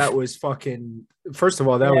I thought that was fucking. First of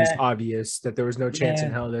all, that was obvious that there was no chance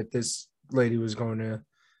in hell that this lady was going to.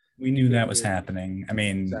 We knew that was happening. I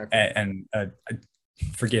mean, and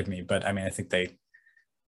forgive me, but I mean, I think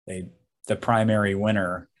the primary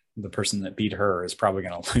winner, the person that beat her, is probably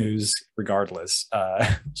going to lose regardless.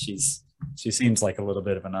 She seems like a little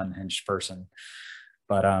bit of an unhinged person,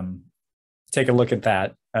 but take a look at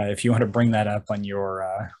that if you want to bring that up on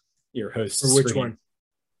your host. Or which screen.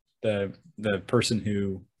 One? The person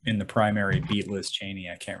who in the primary beat Liz Cheney.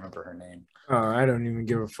 I can't remember her name. Oh, I don't even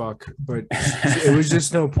give a fuck. But it was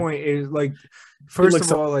just no point. It was like, first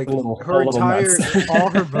of all, like her entire, all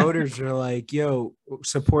her voters are like, "Yo,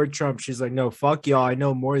 support Trump." She's like, "No, fuck y'all. I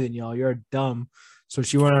know more than y'all. You're dumb." So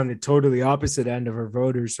she went on the totally opposite end of her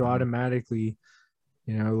voters. So automatically,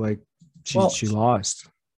 like she lost.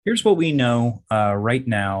 Here's what we know right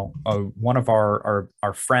now. One of our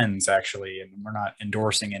friends, actually, and we're not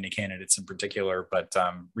endorsing any candidates in particular, but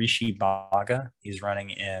Rishi Baga, he's running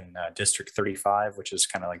in District 35, which is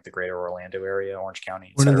kind of like the greater Orlando area, Orange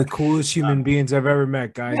County. One of the coolest human beings I've ever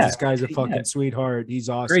met, guys. This guy's a fucking sweetheart. He's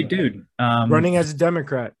awesome. Great dude. Running as a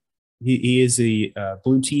Democrat. He is a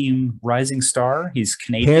blue team rising star. He's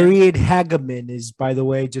Canadian. Harriet Hageman is, by the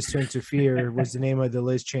way, just to interfere, was the name of the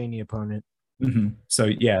Liz Cheney opponent. Mm-hmm.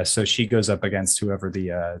 So she goes up against whoever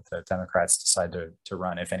the Democrats decide to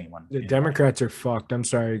run, if anyone. The Democrats are fucked. I'm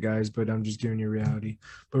sorry, guys, but I'm just giving you reality.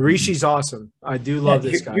 But Rishi's awesome. I do love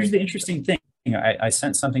this guy. Here's the interesting thing. I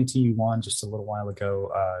sent something to you, Juan, just a little while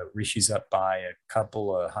ago. Rishi's up by a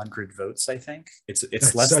couple of hundred votes, I think.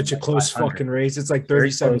 It's less such a close fucking race. It's like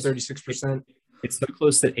 36%. It's so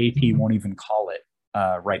close that AP won't even call it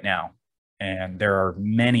right now. And there are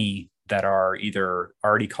many that are either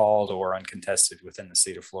already called or uncontested within the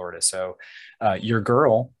state of Florida. So your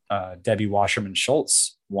girl, Debbie Wasserman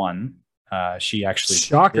Schultz, won. She actually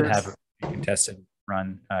did have a contested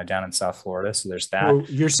run down in South Florida. So there's that. Well,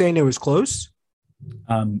 you're saying it was close?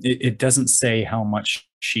 It doesn't say how much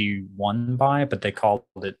she won by, but they called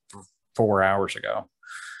it 4 hours ago.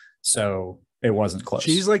 So It wasn't close.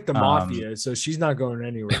 She's like the mafia, so she's not going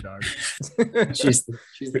anywhere, dog. she's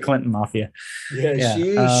the Clinton mafia.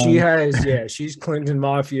 She's Clinton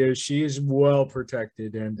mafia. She is well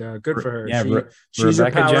protected, and good for her. Yeah, she's a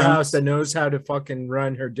Rebecca powerhouse Jones, that knows how to fucking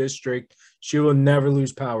run her district. She will never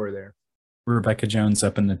lose power there. Rebecca Jones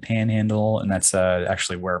up in the Panhandle, and that's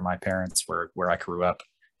actually where my parents were, where I grew up.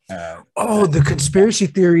 The conspiracy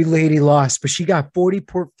theory lady lost, but she got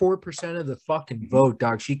 44% of the fucking vote,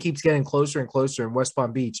 dog. She keeps getting closer and closer in West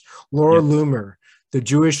Palm Beach. Laura Loomer, the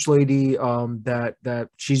Jewish lady, that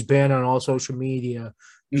she's banned on all social media.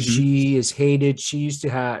 Mm-hmm. She is hated. She used to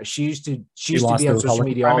be on social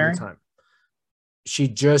media all the time. She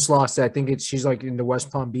just lost. I think she's like in the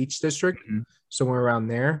West Palm Beach district. Mm-hmm. Somewhere around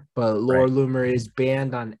there, but Laura Loomer is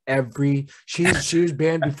banned on every. She was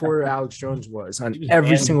banned before Alex Jones was on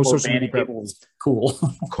every single social media. Cool.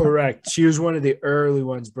 Correct. She was one of the early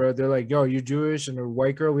ones, bro. They're like, "Yo, you're Jewish and a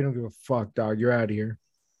white girl. We don't give a fuck, dog. You're out of here."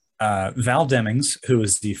 Val Demings, who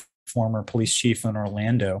is the former police chief in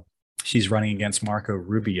Orlando, she's running against Marco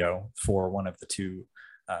Rubio for one of the two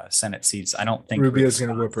Senate seats. I don't think Rubio's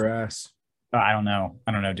gonna whip her ass. I don't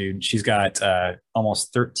know, dude. She's got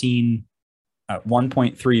almost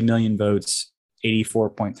 1.3 million votes.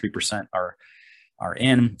 84.3% are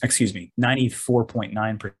in. Excuse me,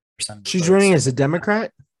 94.9%. She's running as a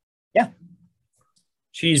Democrat. Yeah,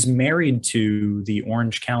 she's married to the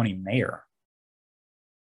Orange County mayor.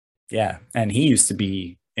 Yeah, and he used to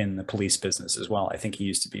be in the police business as well. I think he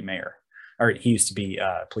used to be mayor, or he used to be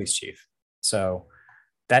police chief. So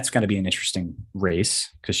that's going to be an interesting race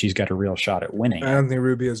because she's got a real shot at winning. I don't think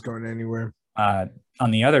Rubio's going anywhere. On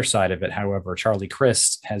the other side of it, however, Charlie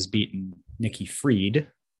Crist has beaten Nikki Fried,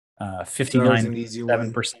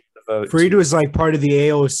 59.7% of the vote. Fried was like part of the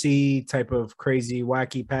AOC type of crazy,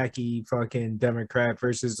 wacky, packy fucking Democrat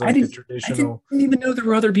versus like the traditional. I didn't even know there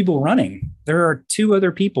were other people running. There are two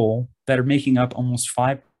other people that are making up almost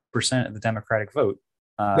 5% of the Democratic vote.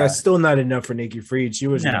 That's still not enough for Nikki Fried. She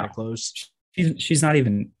wasn't that close. She's not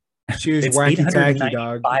even. She was wacky, tacky,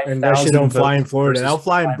 dog. And that shit don't fly in Florida. That'll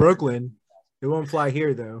fly in Brooklyn. It won't fly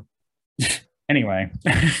here, though. Anyway,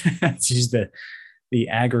 she's the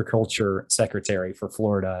agriculture secretary for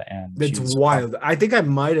Florida, and that's wild. I think I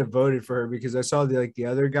might have voted for her because I saw the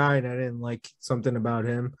other guy and I didn't like something about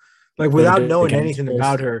him, like without knowing anything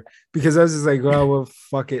about her. Because I was just like, well,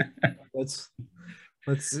 fuck it, let's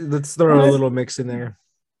throw a little mix in there.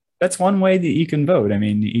 That's one way that you can vote. I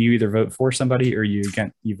mean, you either vote for somebody or you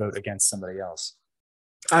vote against somebody else.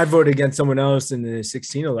 I voted against someone else in the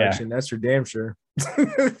 16 election. Yeah. That's for damn sure.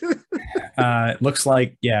 It looks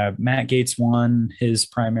like, Matt Gaetz won his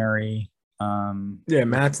primary.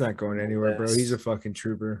 Matt's not going anywhere, bro. He's a fucking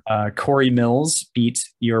trooper. Corey Mills beat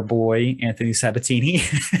your boy, Anthony Sabatini.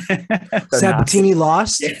 Sabatini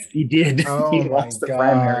lost? Yes, he did. Oh, he lost the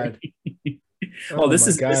primary. Well, this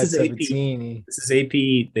is AP. This is AP.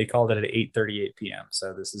 They called it at 8:38 p.m.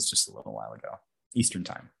 So this is just a little while ago, Eastern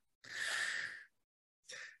time.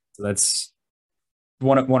 So that's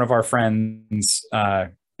one of our friends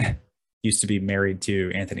used to be married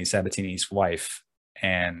to Anthony Sabatini's wife,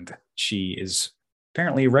 and she is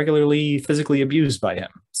apparently regularly physically abused by him.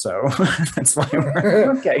 So that's why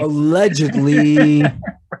we're okay. Allegedly.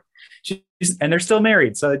 And they're still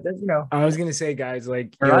married. So, I was going to say, guys,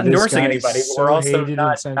 like, we're not endorsing anybody, but we're also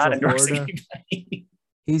not endorsing anybody.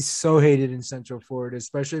 He's so hated in Central Florida,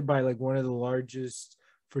 especially by like one of the largest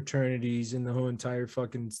fraternities in the whole entire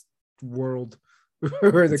fucking world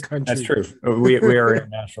or the country. That's true. We are in a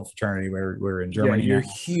national fraternity. We're in Germany. Yeah, you're now,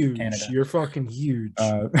 huge. Canada. You're fucking huge.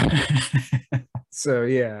 So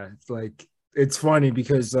yeah, like it's funny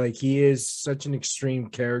because like he is such an extreme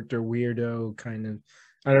character, weirdo kind of.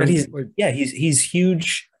 He's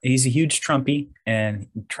huge. He's a huge Trumpy, and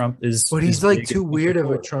Trump is. But he's like too weird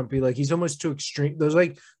of a Trumpy. Like he's almost too extreme. There's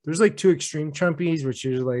like two extreme Trumpies, which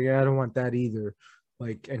is like I don't want that either.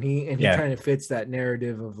 Like and he kind of fits that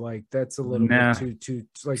narrative of like that's a little bit too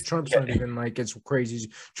like Trump's not even like it's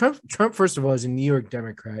crazy. Trump first of all is a New York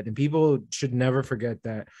Democrat, and people should never forget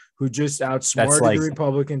that, who just outsmarted the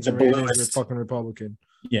Republicans and ran as a fucking Republican.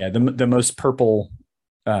 Yeah, the most purple.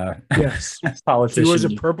 Yes, politician. He was a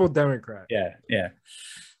purple Democrat. Yeah.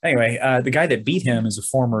 Anyway, the guy that beat him is a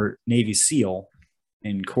former Navy SEAL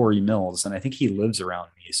named Corey Mills, and I think he lives around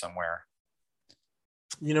me somewhere.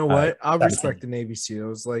 You know what? I'll respect the Navy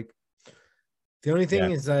SEALs. Like, the only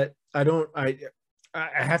thing is that I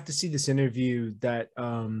have to see this interview that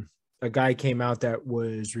a guy came out that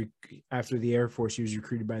was after the Air Force. He was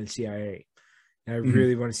recruited by the CIA, And I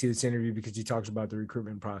really want to see this interview because he talks about the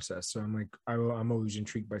recruitment process. So I'm like, I'm always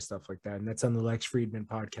intrigued by stuff like that. And that's on the Lex Friedman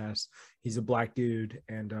podcast. He's a black dude,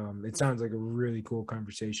 and it sounds like a really cool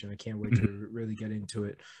conversation. I can't wait to really get into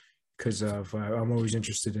it because I'm always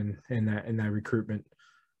interested in that recruitment.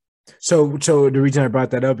 So the reason I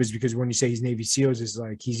brought that up is because when you say he's Navy SEALs, it's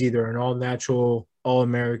like he's either an all natural, all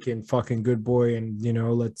American fucking good boy, and he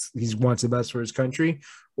wants the best for his country,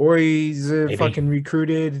 or he's a fucking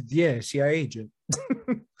recruited CIA agent.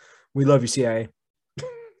 We love you, CIA.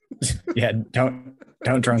 Yeah, don't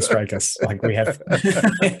drone strike us. Like we have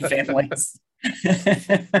families.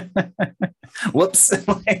 Whoops.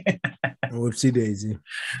 Whoopsie daisy.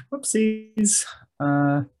 Whoopsies.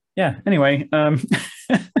 Yeah. Anyway.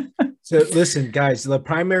 So listen, guys, the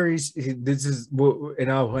primaries. This is,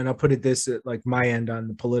 and I'll put it this at like my end on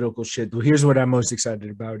the political shit. Well, here's what I'm most excited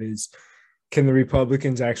about: is can the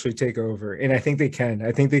Republicans actually take over? And I think they can.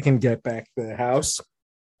 I think they can get back the House.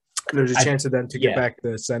 There's a chance of them to get back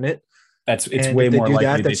the Senate. It's way more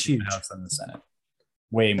likely that's huge. The House than the Senate.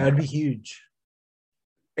 Way more. That'd be huge.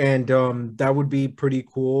 And that would be pretty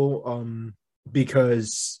cool.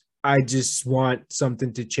 Because I just want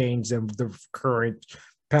something to change the current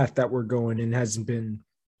path that we're going, and hasn't been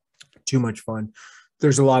too much fun.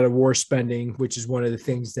 There's a lot of war spending, which is one of the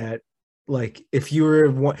things that, like, if you're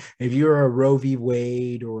a Roe v.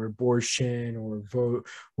 Wade or abortion or vote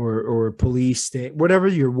or police state, whatever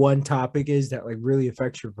your one topic is that like really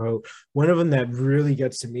affects your vote, one of them that really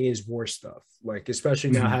gets to me is war stuff. Like,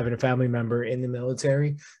 especially now having a family member in the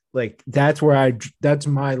military, like that's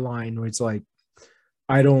my line where it's like,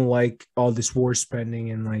 I don't like all this war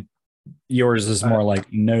spending, and like yours is more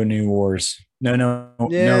like no new wars, no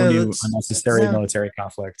new unnecessary military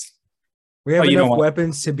conflict. We have enough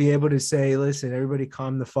weapons to be able to say, listen, everybody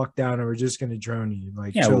calm the fuck down, or we're just going to drone you.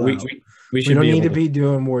 Like, yeah, we don't need to be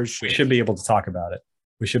doing more shit. We should be able to talk about it.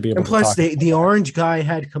 We should be able. And plus, the orange guy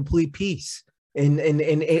had complete peace, and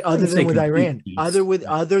other than with Iran,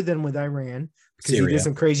 other than with Iran, because he did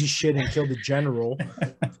some crazy shit and killed a general.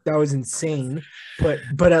 That was insane.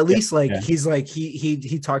 But at least he's like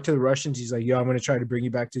he talked to the Russians. He's like, yo, I'm going to try to bring you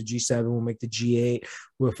back to G7. We'll make the G8.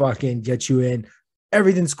 We'll fucking get you in.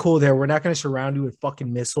 Everything's cool there. We're not going to surround you with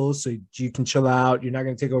fucking missiles, so you can chill out. You're not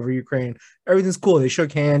going to take over Ukraine. Everything's cool. They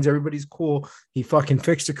shook hands. Everybody's cool. He fucking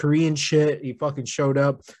fixed the Korean shit. He fucking showed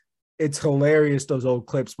up. It's hilarious, those old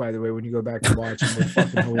clips, by the way, when you go back and watch them. They're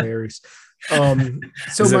fucking hilarious. So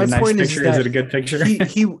my point is that is it a good picture?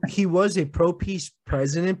 he was a pro-peace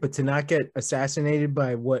president, but to not get assassinated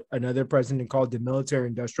by what another president called the military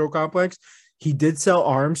industrial complex, he did sell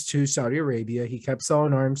arms to Saudi Arabia. He kept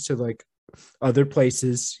selling arms to like other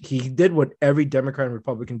places. He did what every Democrat and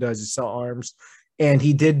Republican does, is sell arms, and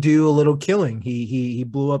he did do a little killing. He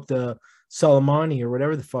blew up the Soleimani or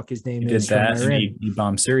whatever the fuck his name is. Did that, and he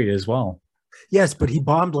bombed Syria as well. Yes, but he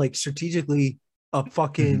bombed like strategically a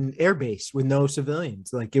fucking airbase with no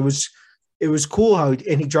civilians. Like it was cool how,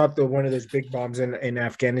 and he dropped one of those big bombs in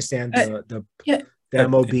Afghanistan. The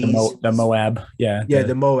MOBs. The Moab. Yeah. Yeah,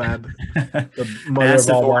 the Moab. The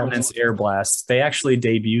Massive Ordnance Air Blast. They actually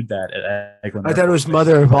debuted that at Eglin. I thought it was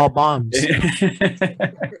Mother of All Bombs.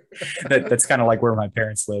 That's kind of like where my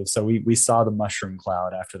parents live. So we saw the mushroom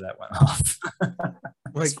cloud after that went off.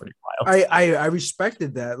 Like, pretty wild. I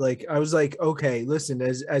respected that. Like, I was like, okay, listen,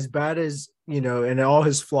 as bad as, you know, and all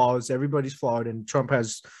his flaws, everybody's flawed, and Trump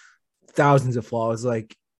has thousands of flaws.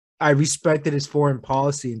 Like, I respected his foreign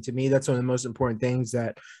policy. And to me, that's one of the most important things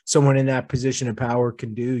that someone in that position of power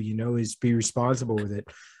can do, you know, is be responsible with it.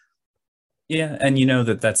 Yeah. And you know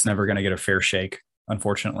that's never going to get a fair shake,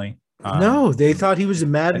 unfortunately. No, they thought he was a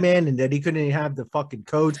madman and that he couldn't have the fucking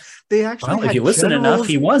codes. They actually, well, if you listen enough,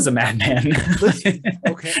 he was a madman. Listen,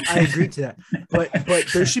 okay, I agree to that. But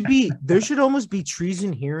there should almost be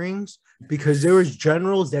treason hearings, because there was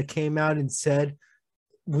generals that came out and said,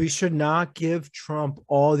 we should not give Trump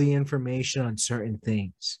all the information on certain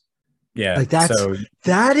things. Yeah, like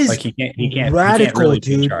that is like he can't radical, really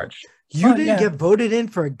dude. You didn't get voted in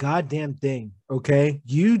for a goddamn thing. Okay,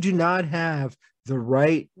 you do not have the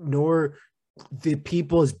right nor the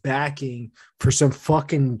people's backing for some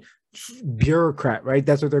fucking bureaucrat, right?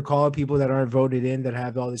 That's what they're called, people that aren't voted in that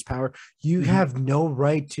have all this power. You have no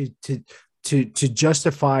right to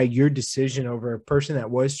justify your decision over a person that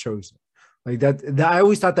was chosen. Like that I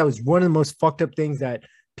always thought that was one of the most fucked up things that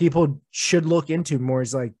people should look into more,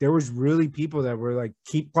 is like there was really people that were like,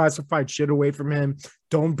 keep classified shit away from him,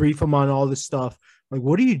 don't brief him on all this stuff. Like,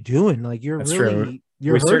 what are you doing? Like, you're That's really true.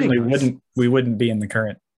 You're we certainly us. wouldn't be in the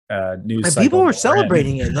current news. And people were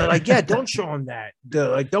celebrating it. They're like, yeah, don't show him that. They're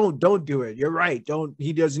like, don't do it. You're right.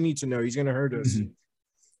 He doesn't need to know. He's gonna hurt us.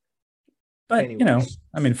 But Anyways.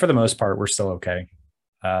 I mean, for the most part, we're still okay.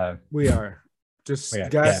 We are. Just Yeah,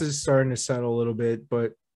 gas yeah. is starting to settle a little bit,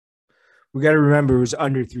 but we got to remember it was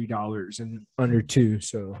under $3 and under 2.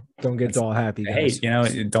 So don't get all happy, guys.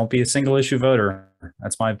 Hey, don't be a single issue voter.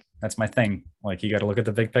 That's my thing. Like, you got to look at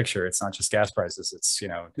the big picture. It's not just gas prices. It's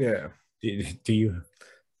Yeah. do you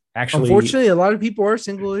actually? Unfortunately, a lot of people are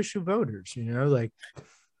single issue voters.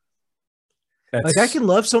 Like I can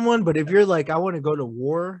love someone, but if you're like, I want to go to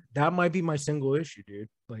war, that might be my single issue, dude.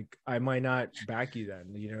 Like, I might not back you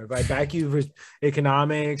then. If I back you for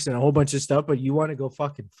economics and a whole bunch of stuff, but you want to go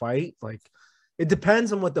fucking fight, like, it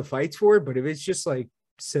depends on what the fight's for. But if it's just like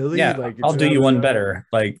silly, Yeah, like, I'll do you one better.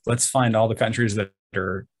 Like, let's find all the countries that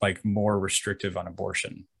are like more restrictive on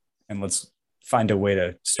abortion, and let's find a way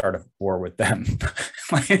to start a war with them.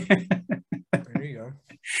 There you go.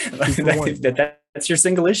 That's your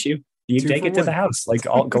single issue. You take it to the House. Like,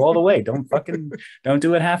 go all the way. Don't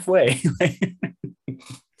do it halfway.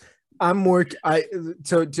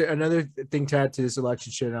 So to another thing to add to this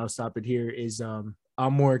election shit, and I'll stop it here, is I'm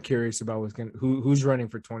more curious about who's running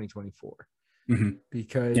for 2024. Mm-hmm.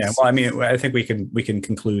 Because well, I mean, I think we can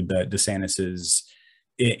conclude that DeSantis is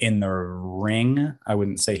in the ring. I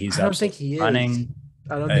wouldn't say he's I don't think he running. Is.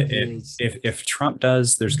 I don't think he is. If Trump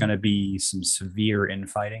does, there's going to be some severe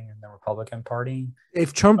infighting in the Republican Party.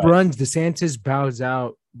 If Trump runs, DeSantis bows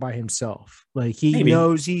out by himself. Like, he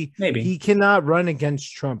knows he cannot run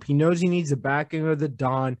against Trump. He knows he needs the backing of the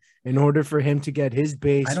Don in order for him to get his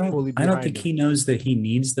base fully behind I don't think he knows that he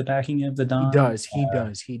needs the backing of the Don. He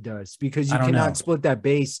does. Because you cannot split that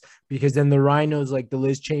base, because then the rhinos, like the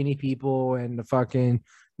Liz Cheney people and the fucking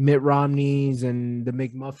Mitt Romneys and the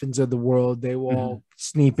McMuffins of the world, they will all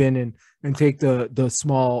sneak in and take the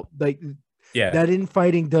small, like, that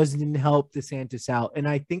infighting doesn't help DeSantis out. And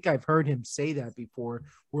I think I've heard him say that before,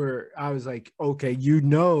 where I was like, okay,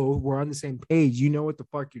 we're on the same page. What the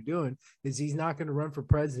fuck you're doing, is he's not going to run for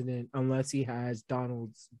president unless he has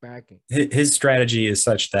Donald's backing. His strategy is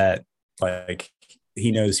such that, like,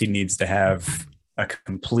 he knows he needs to have a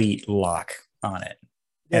complete lock on it.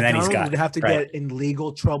 And then Donald he's would have to get in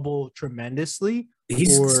legal trouble tremendously.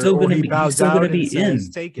 He's still going to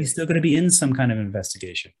be in some kind of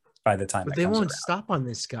investigation by the time. But they won't stop on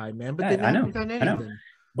this guy, man. But I know.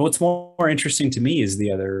 But what's more interesting to me is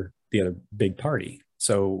the other big party.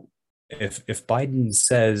 So if Biden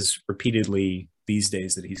says repeatedly these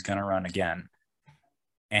days that he's going to run again,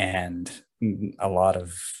 and a lot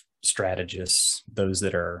of strategists, those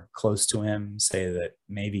that are close to him, say that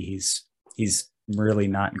maybe he's really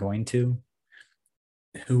not going to,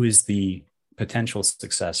 who is the potential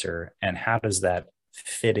successor, and how does that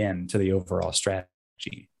fit into the overall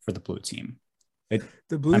strategy for the blue team?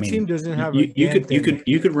 The blue team doesn't have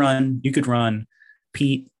you could run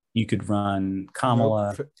Pete, you could run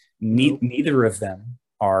Kamala. Neither of them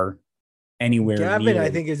are anywhere Gavin near. I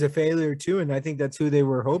think is a failure too, and I think that's who they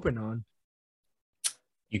were hoping on.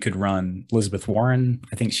 You could run Elizabeth Warren.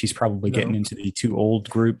 I think she's probably getting into the too old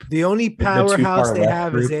group. The only powerhouse they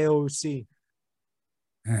have is AOC.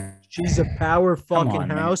 She's a power fucking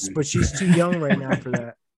house, but she's too young right now for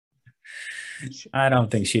that. I don't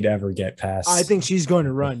think she'd ever get past. I think she's going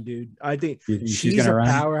to run, dude. I think she's a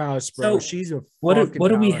powerhouse, bro. So she's a what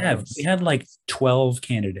do we have? We had like 12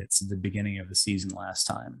 candidates at the beginning of the season last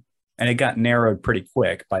time, and it got narrowed pretty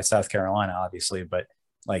quick by South Carolina, obviously. But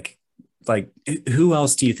like who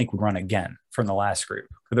else do you think would run again from the last group?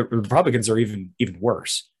 The Republicans are even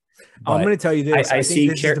worse. But I'm going to tell you this. I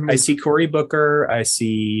see Cory Booker. I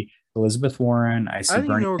see Elizabeth Warren. I see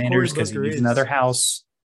Bernie Sanders, because he needs another house.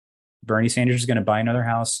 Bernie Sanders is going to buy another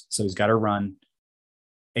house, so he's got to run.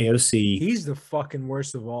 AOC. He's the fucking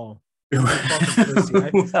worst of all.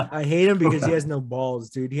 I hate him because he has no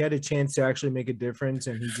balls, dude. He had a chance to actually make a difference,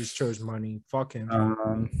 and he just chose money. Fuck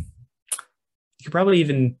him. You could probably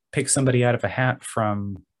even pick somebody out of a hat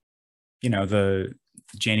from, the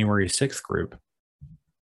January 6th group.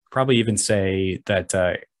 Probably even say that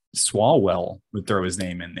Swalwell would throw his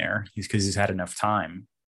name in there. Because he's had enough time.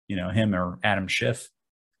 Him or Adam Schiff.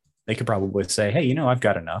 They could probably say, hey, I've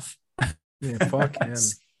got enough. Yeah, fuck him.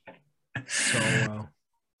 So,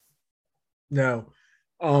 no.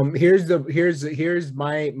 Here's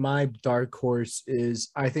my dark horse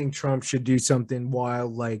is I think Trump should do something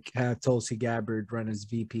wild, like have Tulsi Gabbard run as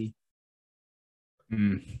VP.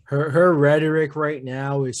 Her rhetoric right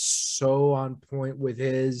now is so on point with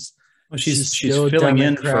his. Well, she's filling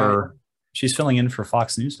in for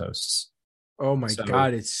Fox News hosts. Oh my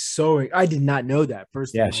God, it's so. I did not know that.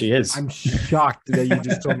 First, yeah, she is. I'm shocked that you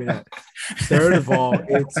just told me that. Third of all,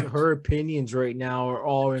 it's her opinions right now are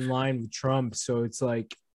all in line with Trump. So it's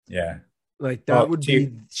like, yeah, Like that would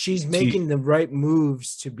be, she's making the right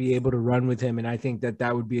moves to be able to run with him. And I think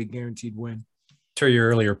that would be a guaranteed win. To your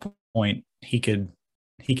earlier point, he could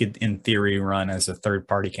in theory run as a third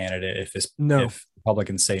party candidate if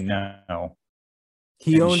Republicans say no.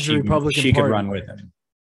 He owns the Republican Party. She could run with him.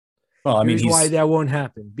 Well, I mean, here's why that won't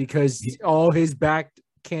happen, because all his backed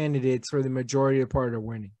candidates for the majority of the party are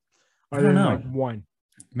winning. I don't know. Like one.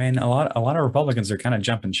 Man, a lot of Republicans are kind of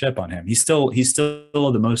jumping ship on him. He's still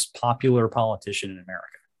the most popular politician in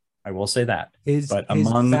America. I will say that. But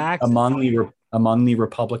among the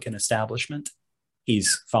Republican establishment,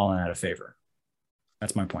 he's fallen out of favor.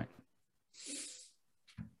 That's my point.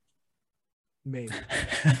 Maybe.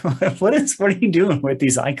 What are you doing with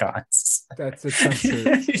these icons? That's a Trump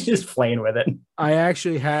shirt. He's just playing with it. I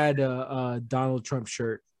actually had a Donald Trump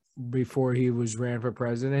shirt before he was ran for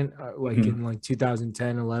president, in like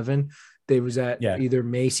 2010, 11. They was at either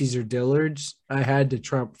Macy's or Dillard's. I had the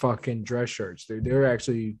Trump fucking dress shirts. They're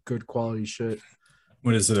actually good quality shit.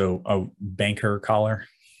 What is it? A banker collar?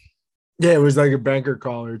 Yeah, it was like a banker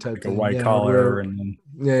collar type like thing. A white collar and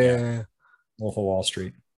yeah. Wolf of Wall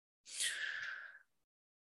Street.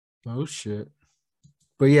 Oh shit.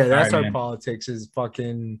 But yeah, that's our politics is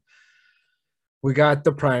fucking. We got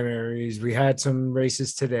the primaries. We had some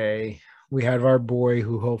races today. We have our boy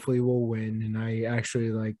who hopefully will win, and I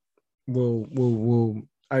actually will.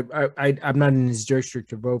 I'm not in his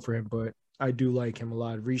district to vote for him, but I do like him a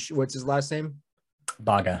lot. Rishi, what's his last name?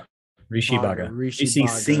 Baga. Rishi Baga.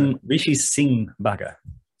 Rishi Singh Baga.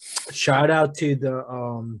 Shout out to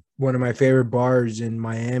the one of my favorite bars in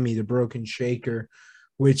Miami, the Broken Shaker,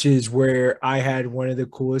 which is where I had one of the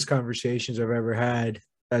coolest conversations I've ever had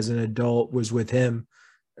as an adult was with him,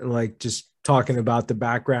 like just talking about the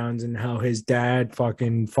backgrounds and how his dad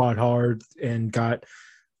fucking fought hard and got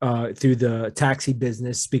through the taxi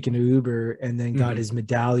business, speaking of Uber, and then got his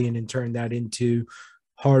medallion and turned that into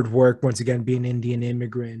hard work, once again being Indian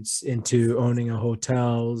immigrants, into owning a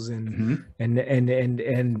hotels and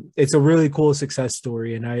it's a really cool success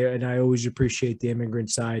story, and I always appreciate the immigrant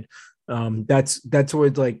side. That's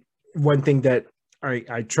what, like, one thing that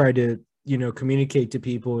I try to communicate to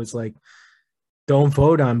people is, like, don't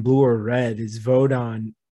vote on blue or red, is vote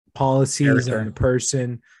on policies on the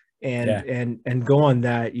person and go on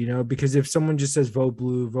that, because if someone just says vote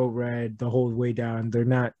blue, vote red the whole way down,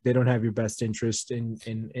 they don't have your best interest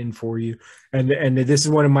in for you. And this is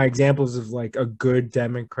one of my examples of, like, a good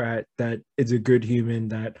Democrat that is a good human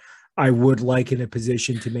that I would like in a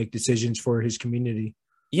position to make decisions for his community.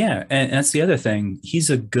 Yeah, and that's the other thing. He's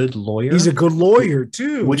a good lawyer. He's a good lawyer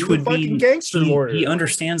too. Which would be gangster lawyer. He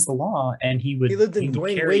understands the law, and he lived in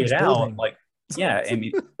Dwayne carry Wade's it out. Building. Like, yeah, I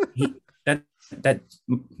mean, that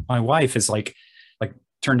my wife is like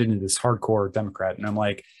turned into this hardcore Democrat, and I'm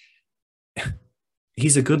like,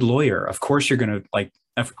 he's a good lawyer. Of course, you're gonna like.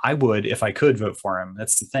 If I could vote for him.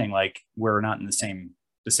 That's the thing. Like, we're not in the same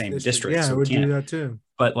district. Yeah, so I would do that too.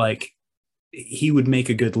 But, like, he would make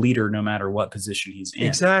a good leader no matter what position he's in.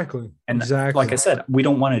 Exactly. Like I said, we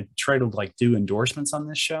don't want to try to, like, do endorsements on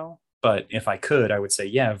this show, but if I could, I would say,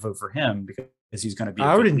 yeah, vote for him because he's going to be.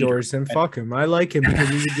 I would endorse him. Fuck him. I like him because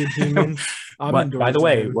he's a good human. By the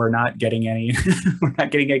way, we're not getting any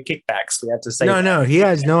kickbacks. We have to say no. He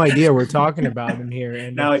has no idea we're talking about him here,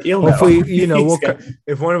 and now hopefully,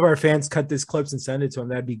 if one of our fans cut this clips and send it to him,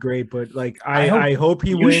 that'd be great. But, like, I hope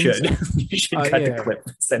he wins. You should cut the clip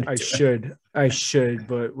and send it to him. I should,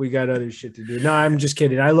 but we got other shit to do. No, I'm just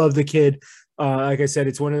kidding. I love the kid. Like I said,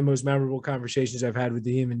 it's one of the most memorable conversations I've had with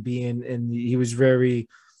the human being, and he was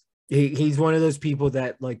he's one of those people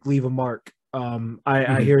that, like, leave a mark.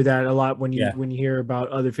 I hear that a lot when you hear about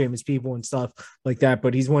other famous people and stuff like that,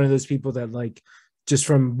 but he's one of those people that, like, just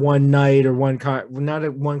from one night or one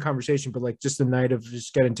conversation, but, like, just a night of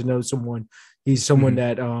just getting to know someone, he's someone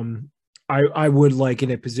that I would like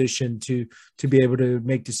in a position to be able to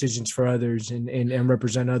make decisions for others and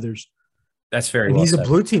represent others. That's very and well he's said. A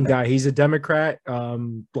blue team guy. He's a Democrat.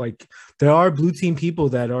 Like, there are blue team people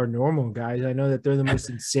that are normal guys. I know that they're the most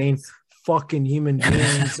insane fucking human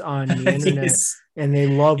beings on the internet, and they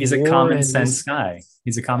love. He's a common sense guy.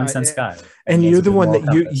 He's a common sense guy, and you're the one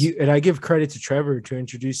that you. And I give credit to Trevor to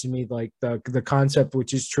introducing me, like, the concept,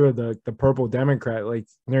 which is true. The purple Democrat, like,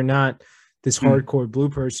 they're not this hardcore blue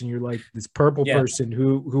person. You're like this purple person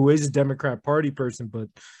who is a Democrat Party person, but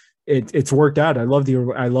it's worked out. I love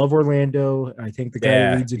Orlando. I think the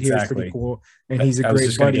guy who leads it here is pretty cool, and he's a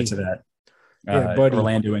great buddy. Get to that. Buddy.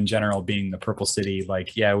 Orlando in general being the purple city,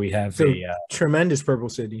 like, we have a tremendous purple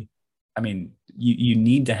city. I mean, you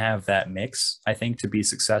need to have that mix, I think, to be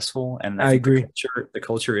successful. And I agree. The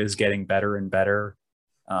culture is getting better and better.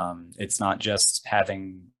 It's not just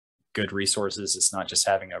having good resources. It's not just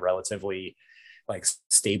having a relatively like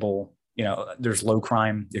stable, there's low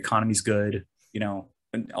crime, the economy's good,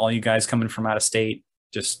 and all you guys coming from out of state,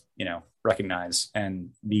 just, recognize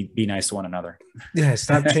and be nice to one another. Yeah.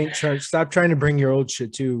 Stop trying to bring your old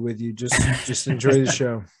shit too with you. Just enjoy the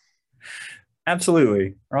show.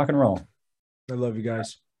 Absolutely. Rock and roll. I love you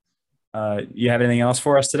guys. You have anything else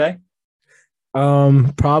for us today?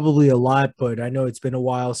 Probably a lot, but I know it's been a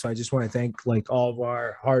while, so I just want to thank like all of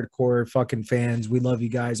our hardcore fucking fans. We love you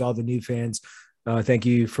guys, all the new fans. Thank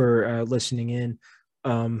you for listening in.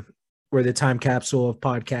 We're the time capsule of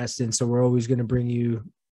podcasting, so we're always going to bring you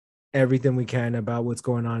everything we can about what's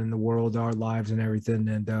going on in the world, our lives, and everything.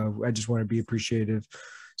 And I just want to be appreciative,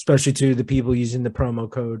 especially to the people using the promo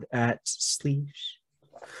code at Sleeves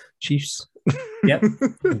Chiefs. Yep.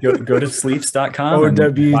 Go to sleeves.com and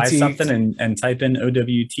buy something and type in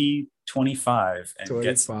OWT25 and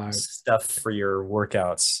get some stuff for your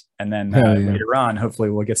workouts. And then later on, hopefully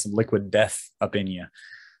we'll get some liquid death up in you.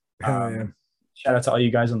 Shout out to all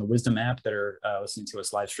you guys on the Wisdom app that are listening to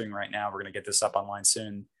us live stream right now. We're going to get this up online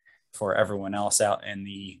soon for everyone else out in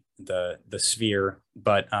the sphere.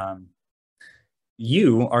 But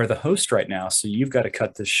you are the host right now, so you've got to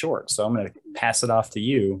cut this short. So I'm going to pass it off to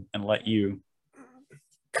you and let you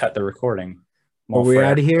cut the recording. Are we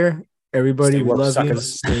out of here? Everybody, we love you.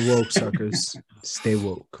 Stay woke, suckers. Stay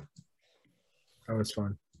woke. That was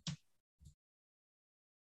fun.